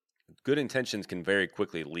good intentions can very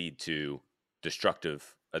quickly lead to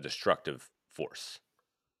a destructive force.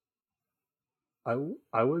 I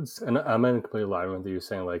I would, and I'm in complete alignment with you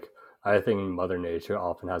saying like I think Mother Nature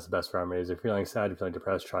often has the best remedies. If you're feeling sad, you're feeling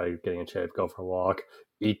depressed, try getting in shape, go for a walk,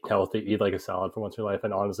 eat healthy, eat like a salad for once in your life,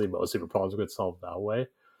 and honestly, most of your problems would get solved that way.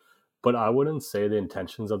 But I wouldn't say the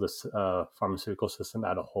intentions of the pharmaceutical system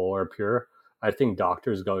at a whole are pure. I think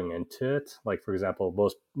doctors going into it, like for example,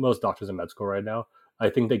 most doctors in med school right now, I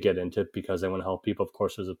think they get into it because they want to help people. Of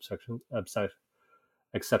course, there's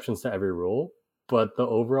exceptions to every rule, but the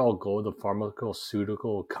overall goal of the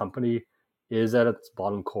pharmaceutical company is at its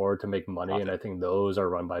bottom core to make money, and Profit. I think those are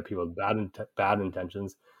run by people with bad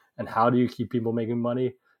intentions. And how do you keep people making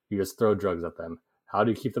money? You just throw drugs at them. How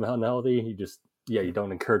do you keep them unhealthy? You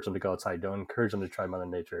don't encourage them to go outside. You don't encourage them to try Mother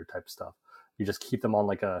Nature type stuff. You just keep them on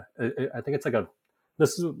like I think it's like a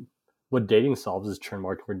this is what dating solves is churn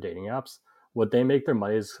marketing for dating apps. What they make their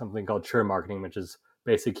money is something called churn marketing, which is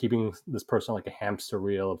basically keeping this person like a hamster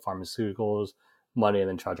wheel of pharmaceuticals, money, and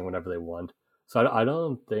then charging whatever they want. So I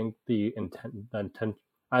don't think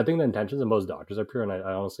I think the intentions of most doctors are pure, and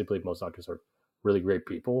I honestly believe most doctors are really great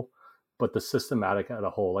people. But the systematic at a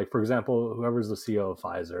whole, like for example, whoever's the CEO of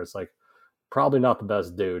Pfizer, it's like probably not the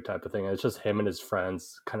best dude type of thing. And it's just him and his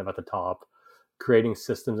friends kind of at the top, creating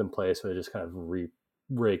systems in place where they just kind of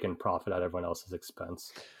rake and profit at everyone else's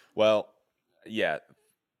expense. Well, yeah,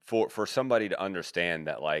 for somebody to understand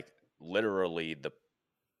that like literally the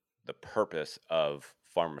purpose of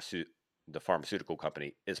the pharmaceutical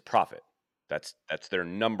company is profit. That's their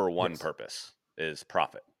number one Yes. purpose is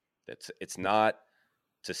profit. It's Yeah. not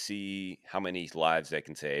to see how many lives they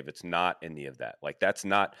can save. It's not any of that. Like that's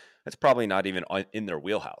probably not even in their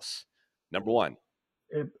wheelhouse. Number one.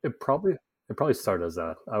 It probably started as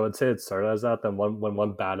that. I would say it started as that. Then when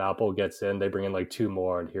one bad apple gets in, they bring in like two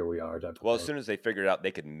more, and here we are, type of Well, as thing. soon as they figured out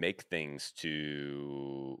they could make things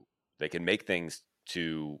to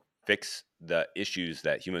fix the issues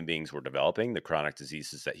that human beings were developing, the chronic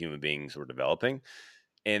diseases that human beings were developing,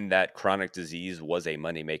 and that chronic disease was a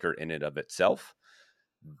moneymaker in and of itself,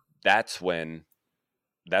 that's when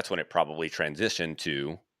it probably transitioned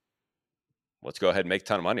to, let's go ahead and make a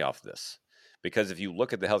ton of money off of this. Because if you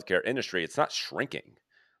look at the healthcare industry, it's not shrinking.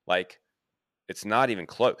 Like, it's not even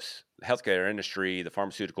close. The healthcare industry, the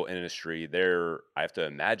pharmaceutical industry, they're, I have to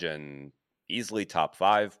imagine, easily top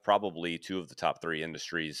 5, probably 2 of the top 3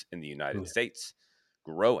 industries in the United States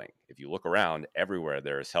growing. If you look around, everywhere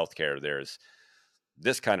there's healthcare, there's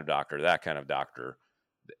this kind of doctor, that kind of doctor.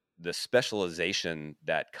 The specialization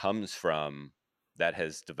that comes from that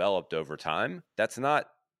has developed over time, that's not,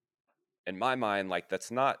 in my mind, like,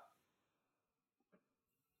 that's not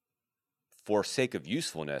for sake of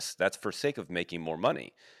usefulness. That's for sake of making more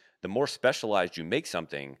money. The more specialized you make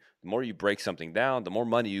something, the more you break something down, the more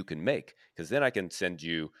money you can make. Because then I can send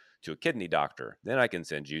you to a kidney doctor. Then I can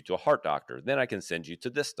send you to a heart doctor. Then I can send you to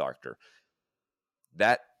this doctor.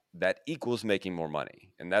 That equals making more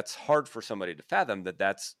money. And that's hard for somebody to fathom, that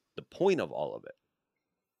that's the point of all of it.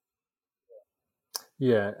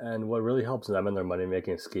 Yeah, and what really helps them in their money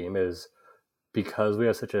making scheme is because we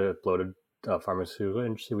have such a bloated pharmaceutical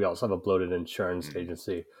industry, we also have a bloated insurance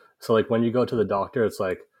agency. So like when you go to the doctor, it's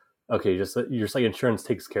like, okay, you're just like insurance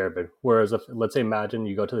takes care of it. Whereas if, let's say, imagine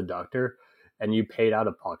you go to the doctor and you paid out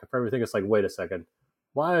of pocket for everything, it's like, wait a second,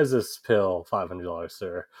 why is this pill $500,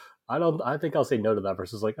 sir? I think I'll say no to that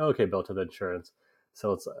versus like, okay, bill to the insurance.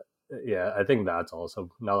 So it's yeah, I think that's also,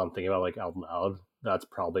 now that I'm thinking about like out loud, that's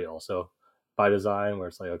probably also by design, where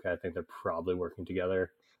it's like, okay, I think they're probably working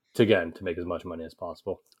together to make as much money as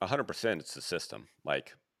possible. 100%, it's the system.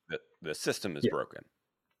 Like, the system is Yeah, broken.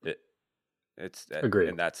 It's agreed.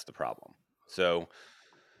 and that's the problem. So,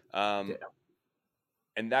 Yeah,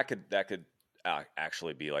 and that could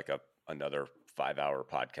actually be like another 5-hour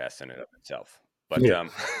podcast in and of itself. But yeah,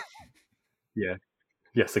 yeah.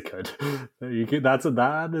 Yes, it could. You could. it That's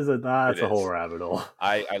a whole is. rabbit hole.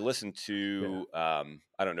 I listened Yeah. to,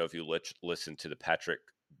 I don't know if you listened to the Patrick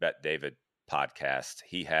Bet David podcast.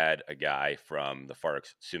 He had a guy from the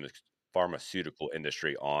pharmaceutical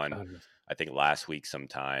industry on, Oh, yes. I think last week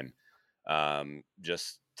sometime,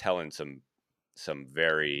 just telling some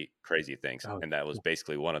very crazy things. Oh, And that was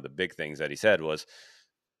basically one of the big things that he said was,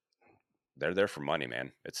 they're there for money,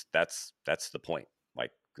 man. That's the point.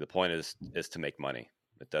 Like, the point is to make money.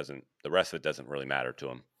 The rest of it doesn't really matter to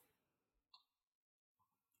them.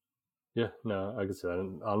 yeah. No, I can see that.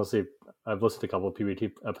 And honestly, I've listened to a couple of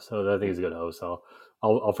PBT episodes. I think he's a good host, so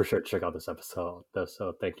I'll for sure check out this episode.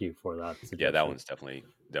 So thank you for that Yeah, that suggestion. one's definitely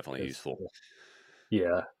Because useful.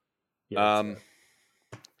 yeah, yeah, it's Um,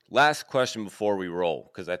 Last question before we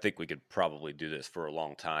roll, because I think we could probably do this for a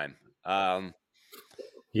long time. yeah,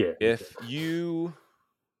 we could. If you,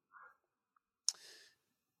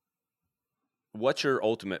 what's your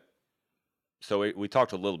ultimate? So we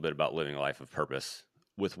talked a little bit about living a life of purpose.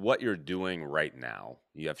 With what you're doing right now,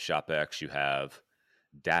 you have ShopX, you have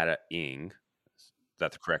Data Ing. Is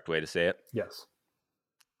that the correct way to say it? Yes,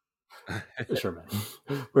 sure,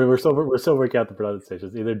 man. We're still working out the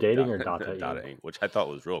pronunciations, either dating or data Data ing. Ing, which I thought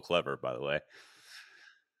was real clever, by the way.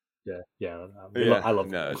 Yeah, yeah. Yeah, I love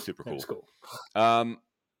the no, name. it's super It's cool. cool. Um,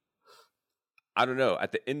 I don't know.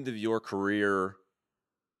 At the end of your career,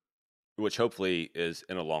 which hopefully is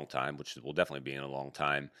in a long time, which will definitely be in a long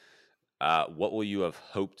time, what will you have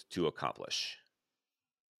hoped to accomplish?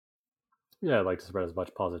 Yeah, I'd like to spread as much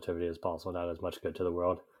positivity as possible, not as much good to the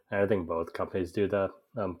world. And I think both companies do that.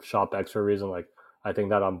 ShopX for a reason, like I think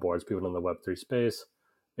that onboards people in the Web3 space.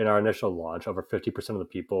 In our initial launch, over 50% of the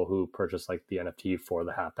people who purchased like the NFT for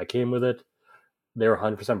the hat that came with it, they were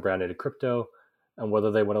 100% branded to crypto. And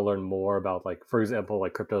whether they want to learn more about, like, for example,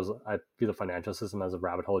 like cryptos, I view the financial system as a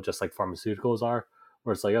rabbit hole, just like pharmaceuticals are,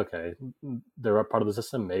 where it's like, okay, they're a part of the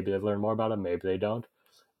system. Maybe they learn more about it, maybe they don't.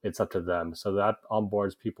 It's up to them. So that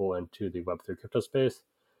onboards people into the Web3 crypto space.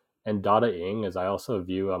 And Data Ing is I also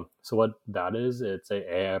view, so what that is, it's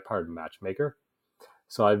a AI powered matchmaker.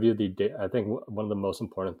 So I view I think one of the most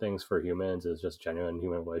important things for humans is just genuine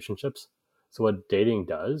human relationships. So what dating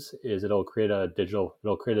does is it'll create a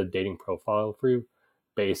dating profile for you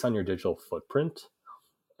based on your digital footprint,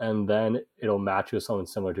 and then it'll match you with someone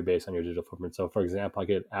similar to based on your digital footprint. So for example, I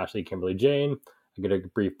get Ashley, Kimberly, Jane. I get a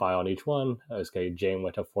brief bio on each one. Okay, Jane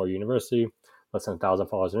went to Ford University, less than 1,000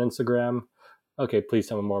 followers on Instagram. Okay, please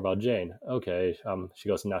tell me more about Jane. Okay, she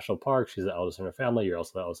goes to national park. She's the eldest in her family. You're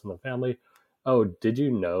also the eldest in the family. Oh, did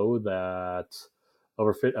you know that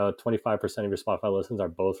over 25% of your Spotify listens are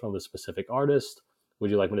both from the specific artist?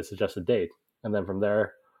 Would you like me to suggest a date? And then from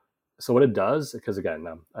there, so what it does, because again,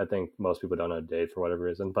 I think most people don't know date for whatever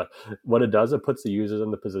reason, but what it does, it puts the users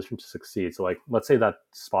in the position to succeed. So like, let's say that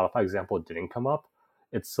Spotify example didn't come up,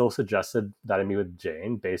 it still suggested that I meet with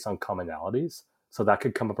Jane based on commonalities. So that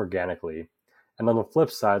could come up organically. And on the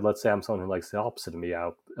flip side, let's say I'm someone who likes the opposite of me.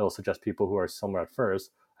 It'll suggest people who are similar at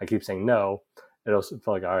first. I keep saying no. It'll feel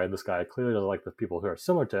like, all right, this guy clearly doesn't like the people who are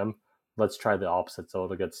similar to him. Let's try the opposite. So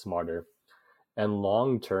it'll get smarter. And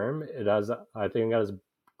long term, I think it has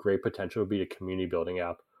great potential to be a community building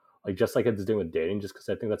app, like just like it's doing with dating. Just because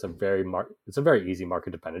I think that's it's a very easy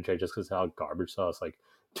market to penetrate, just because how garbage sauce like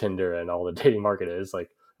Tinder and all the dating market is. Like,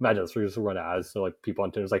 imagine this, we just run ads, so like people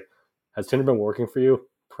on Tinder's like, has Tinder been working for you?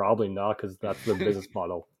 Probably not, because that's the business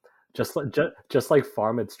model. Just like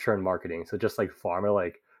Pharma, it's churn marketing. So just like Pharma,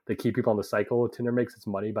 like they keep people on the cycle. Tinder makes its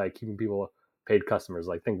money by keeping people paid customers.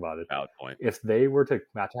 Like, think about it. Valid point. If they were to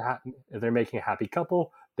if they're making a happy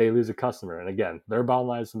couple, they lose a customer. And again, their bottom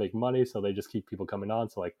line is to make money, so they just keep people coming on.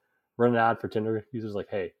 So like, run an ad for Tinder users, like,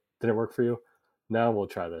 hey, didn't work for you? No, we'll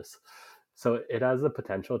try this. So it has the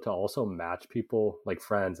potential to also match people like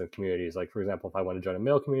friends and communities. Like, for example, if I want to join a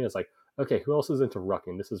male community, it's like, okay, who else is into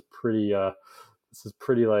rucking? This is pretty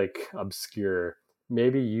like obscure.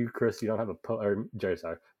 Maybe you, Chris, you don't have or Jerry,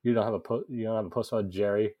 sorry, you don't have a post about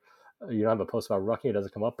Jerry. You don't have a post about rucking. It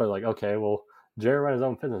doesn't come up, but like, okay, well, Jerry ran his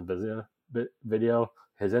own fitness video.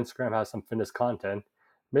 His Instagram has some fitness content.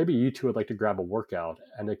 Maybe you two would like to grab a workout,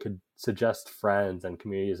 and it could suggest friends and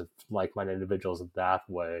communities of like-minded individuals that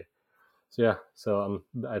way. So yeah,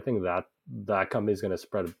 I think that company is going to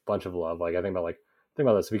spread a bunch of love. Like, think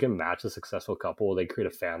about this: if we can match a successful couple, they create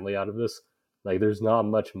a family out of this. Like, there's not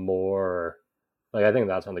much more. Like, I think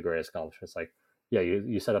that's one of the greatest accomplishments. Like, yeah,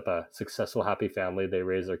 you set up a successful, happy family. They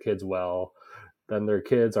raise their kids well. Then their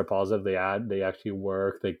kids are positive. They actually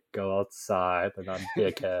work. They go outside. They're not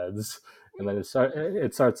dickheads. And then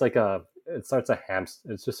it starts like a it starts a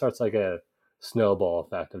hamster. It just starts like a snowball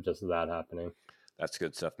effect of just that happening. That's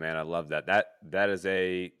good stuff, man. I love that. That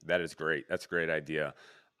is great. That's a great idea.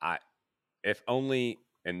 I if only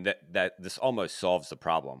and that this almost solves the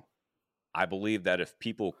problem. I believe that if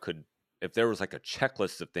there was like a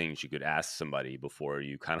checklist of things you could ask somebody before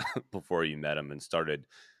you kind of before you met them and started,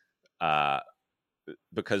 uh,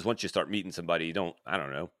 because once you start meeting somebody, I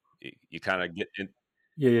don't know, you kind of get in.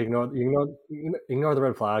 Yeah, you ignore the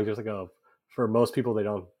red flags. Just like, oh, for most people, they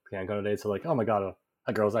can't go on dates. So like, oh my god,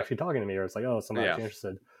 a girl's actually talking to me, or it's like, oh, someone Yeah, actually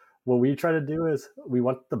interested. What we try to do is we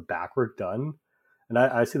want the back work done, and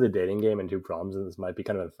I see the dating game in two problems, and this might be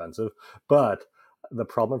kind of offensive, but the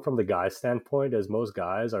problem from the guy's standpoint is most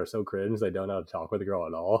guys are so cringe they don't know how to talk with a girl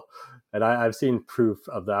at all, and I've seen proof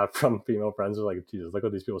of that from female friends who are like, Jesus, look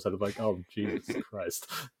what these people said. I'm like, oh Jesus Christ,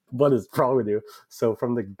 what is wrong with you? So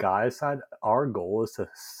from the guy side, our goal is to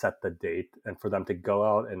set the date and for them to go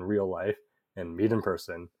out in real life and meet in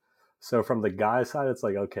person. So from the guy side, it's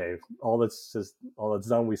like, okay, all that's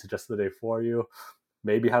done. We suggest the day for you.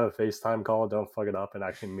 Maybe have a FaceTime call. Don't fuck it up and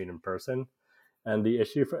actually meet in person. And the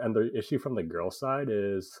issue from the girl side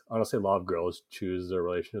is honestly a lot of girls choose their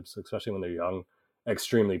relationships, especially when they're young,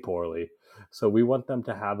 extremely poorly. So we want them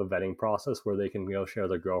to have a vetting process where they can share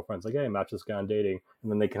their girlfriends, like, hey, match this guy on dating,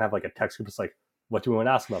 and then they can have like a text group. It's like, what do we want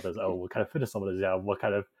to ask about this? Oh, what kind of fitness level is he? Yeah, what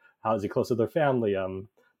kind of how is he close to their family?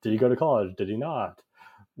 Did he go to college? Did he not?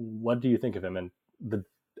 What do you think of him? And the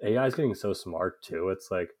AI is getting so smart too. It's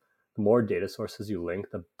like the more data sources you link,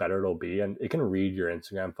 the better it'll be. And it can read your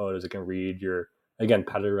Instagram photos. It can read your, again,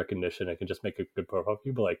 pattern recognition. It can just make a good profile for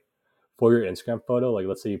you. But like for your Instagram photo, like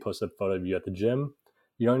let's say you post a photo of you at the gym,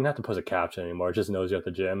 you don't even have to post a caption anymore. It just knows you're at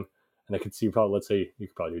the gym. And I could see probably, let's say you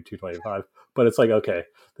could probably do 225, but it's like, okay,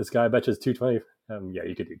 this guy betches 220. Yeah,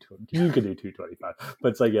 you could do 225, but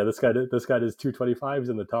it's like, yeah, this guy does 225. He's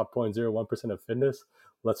in the top 0.01% of fitness.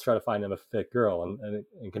 Let's try to find him a fit girl and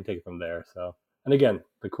can take it from there. So, and again,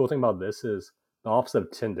 the cool thing about this is the opposite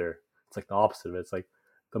of Tinder. It's like the opposite of it. It's like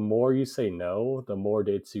the more you say no, the more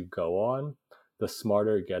dates you go on, the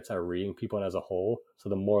smarter it gets at reading people as a whole. So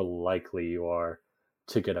the more likely you are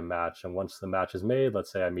to get a match. And once the match is made,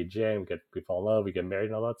 let's say I meet Jane, we fall in love, we get married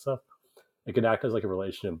and all that stuff, it could act as like a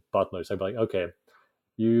relationship butler. So I'd be like, okay,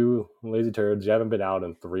 you lazy turds, you haven't been out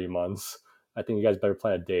in 3 months. I think you guys better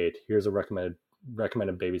plan a date. Here's a recommended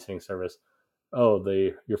babysitting service. Oh,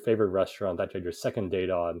 your favorite restaurant that you had your second date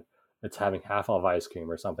on, it's having half off ice cream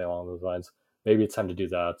or something along those lines. Maybe it's time to do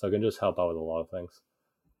that. So it can just help out with a lot of things.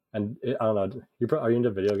 And I don't know, are you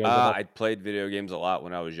into video games at I all? played video games a lot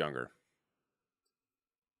when I was younger.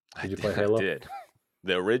 Did you play I Halo? did.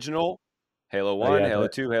 The original Halo Oh 1, yeah, Halo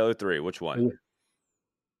 2, Halo 3. Which one?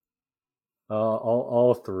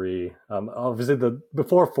 all three. Obviously the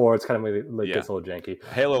before four, it's kind of like Yeah. gets a little janky,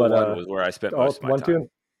 Halo but 1 was where I spent most all of my one, two, time. and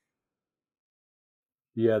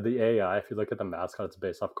yeah, the AI. If you look at the mascot, it's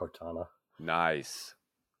based off Cortana. Nice.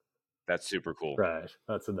 That's super cool. Right.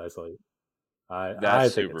 That's a nice like. That's I think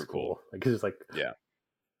it's super cool. cool. Like it's just like, Yeah.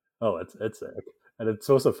 oh, it's sick, and it's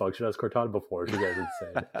supposed to function as Cortana before. Which is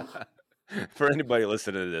insane. For anybody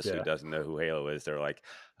listening to this who Yeah. doesn't know who Halo is, they're like,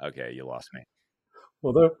 okay, you lost me.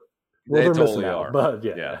 Well, They they're missing totally out, are. but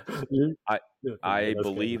yeah, Yeah. yeah. I Yeah, I that's good.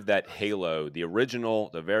 believe that Halo, the original,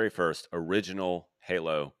 the very first original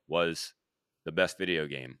Halo, was the best video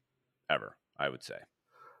game ever, I would say.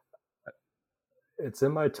 It's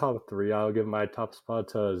in my top three. I'll give my top spot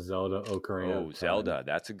to Zelda Ocarina Oh, of Time. Zelda,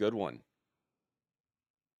 that's a good one.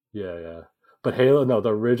 Yeah, yeah. But Halo, no,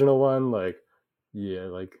 the original one, like, yeah,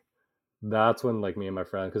 like that's when like me and my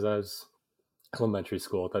friend, because I was elementary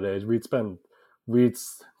school at that age, we'd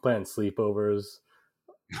plan sleepovers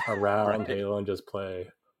around Right. Halo and just play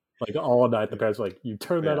like all night. The parents were like, "You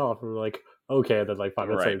turn that Yeah. off." And we're like, "Okay." And then like 5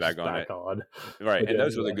 minutes later, Right, it's back just on it. back on. Right, But and yeah,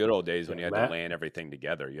 those were the yeah, good old days when yeah. you had to LAN everything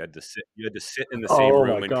together. You had to sit in the same Oh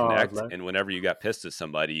my room and god, connect, man! and whenever you got pissed at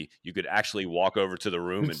somebody, you could actually walk over to the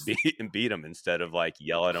room and Just, beat them instead of, like,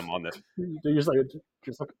 yell at them on the you're just like,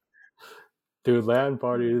 dude, LAN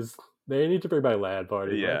parties. They need to bring back LAN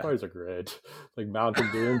parties. LAN Yeah. parties are great. Like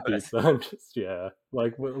Mountain Dew and pizza, and just yeah,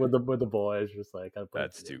 like with the boys, just like gotta play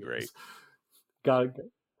That's video too great. games. Got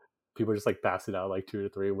people just like passing out like 2 to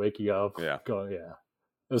 3, waking up, Yeah. going yeah.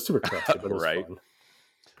 It was super crusty, but it was Right? fun.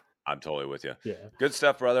 I'm totally with you. Yeah. Good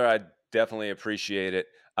stuff, brother. I definitely appreciate it.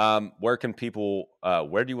 Where can people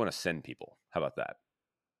where do you wanna send people? How about that?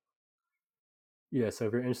 Yeah, so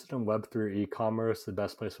if you're interested in Web3 e-commerce, the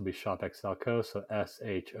best place would be shopx.co, so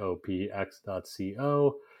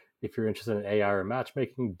shopx.co. If you're interested in AI or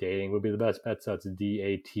matchmaking, dating would be the best bet, so that's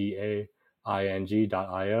dating.io.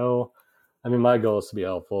 I mean, my goal is to be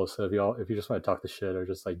helpful, so if you just want to talk to shit or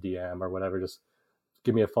just like DM or whatever, just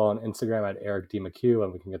give me a follow on Instagram at Eric D. McHugh,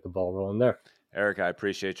 and we can get the ball rolling there. Eric, I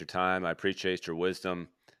appreciate your time. I appreciate your wisdom.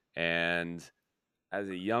 And as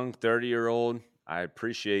a young 30-year-old, I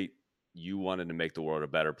appreciate you wanting to make the world a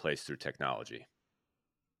better place through technology.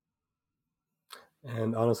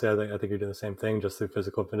 And honestly, I think you're doing the same thing just through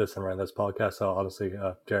physical fitness and running this podcast. So honestly,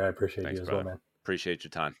 Jerry, I appreciate Thanks, you as well, brother. man. Appreciate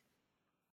your time.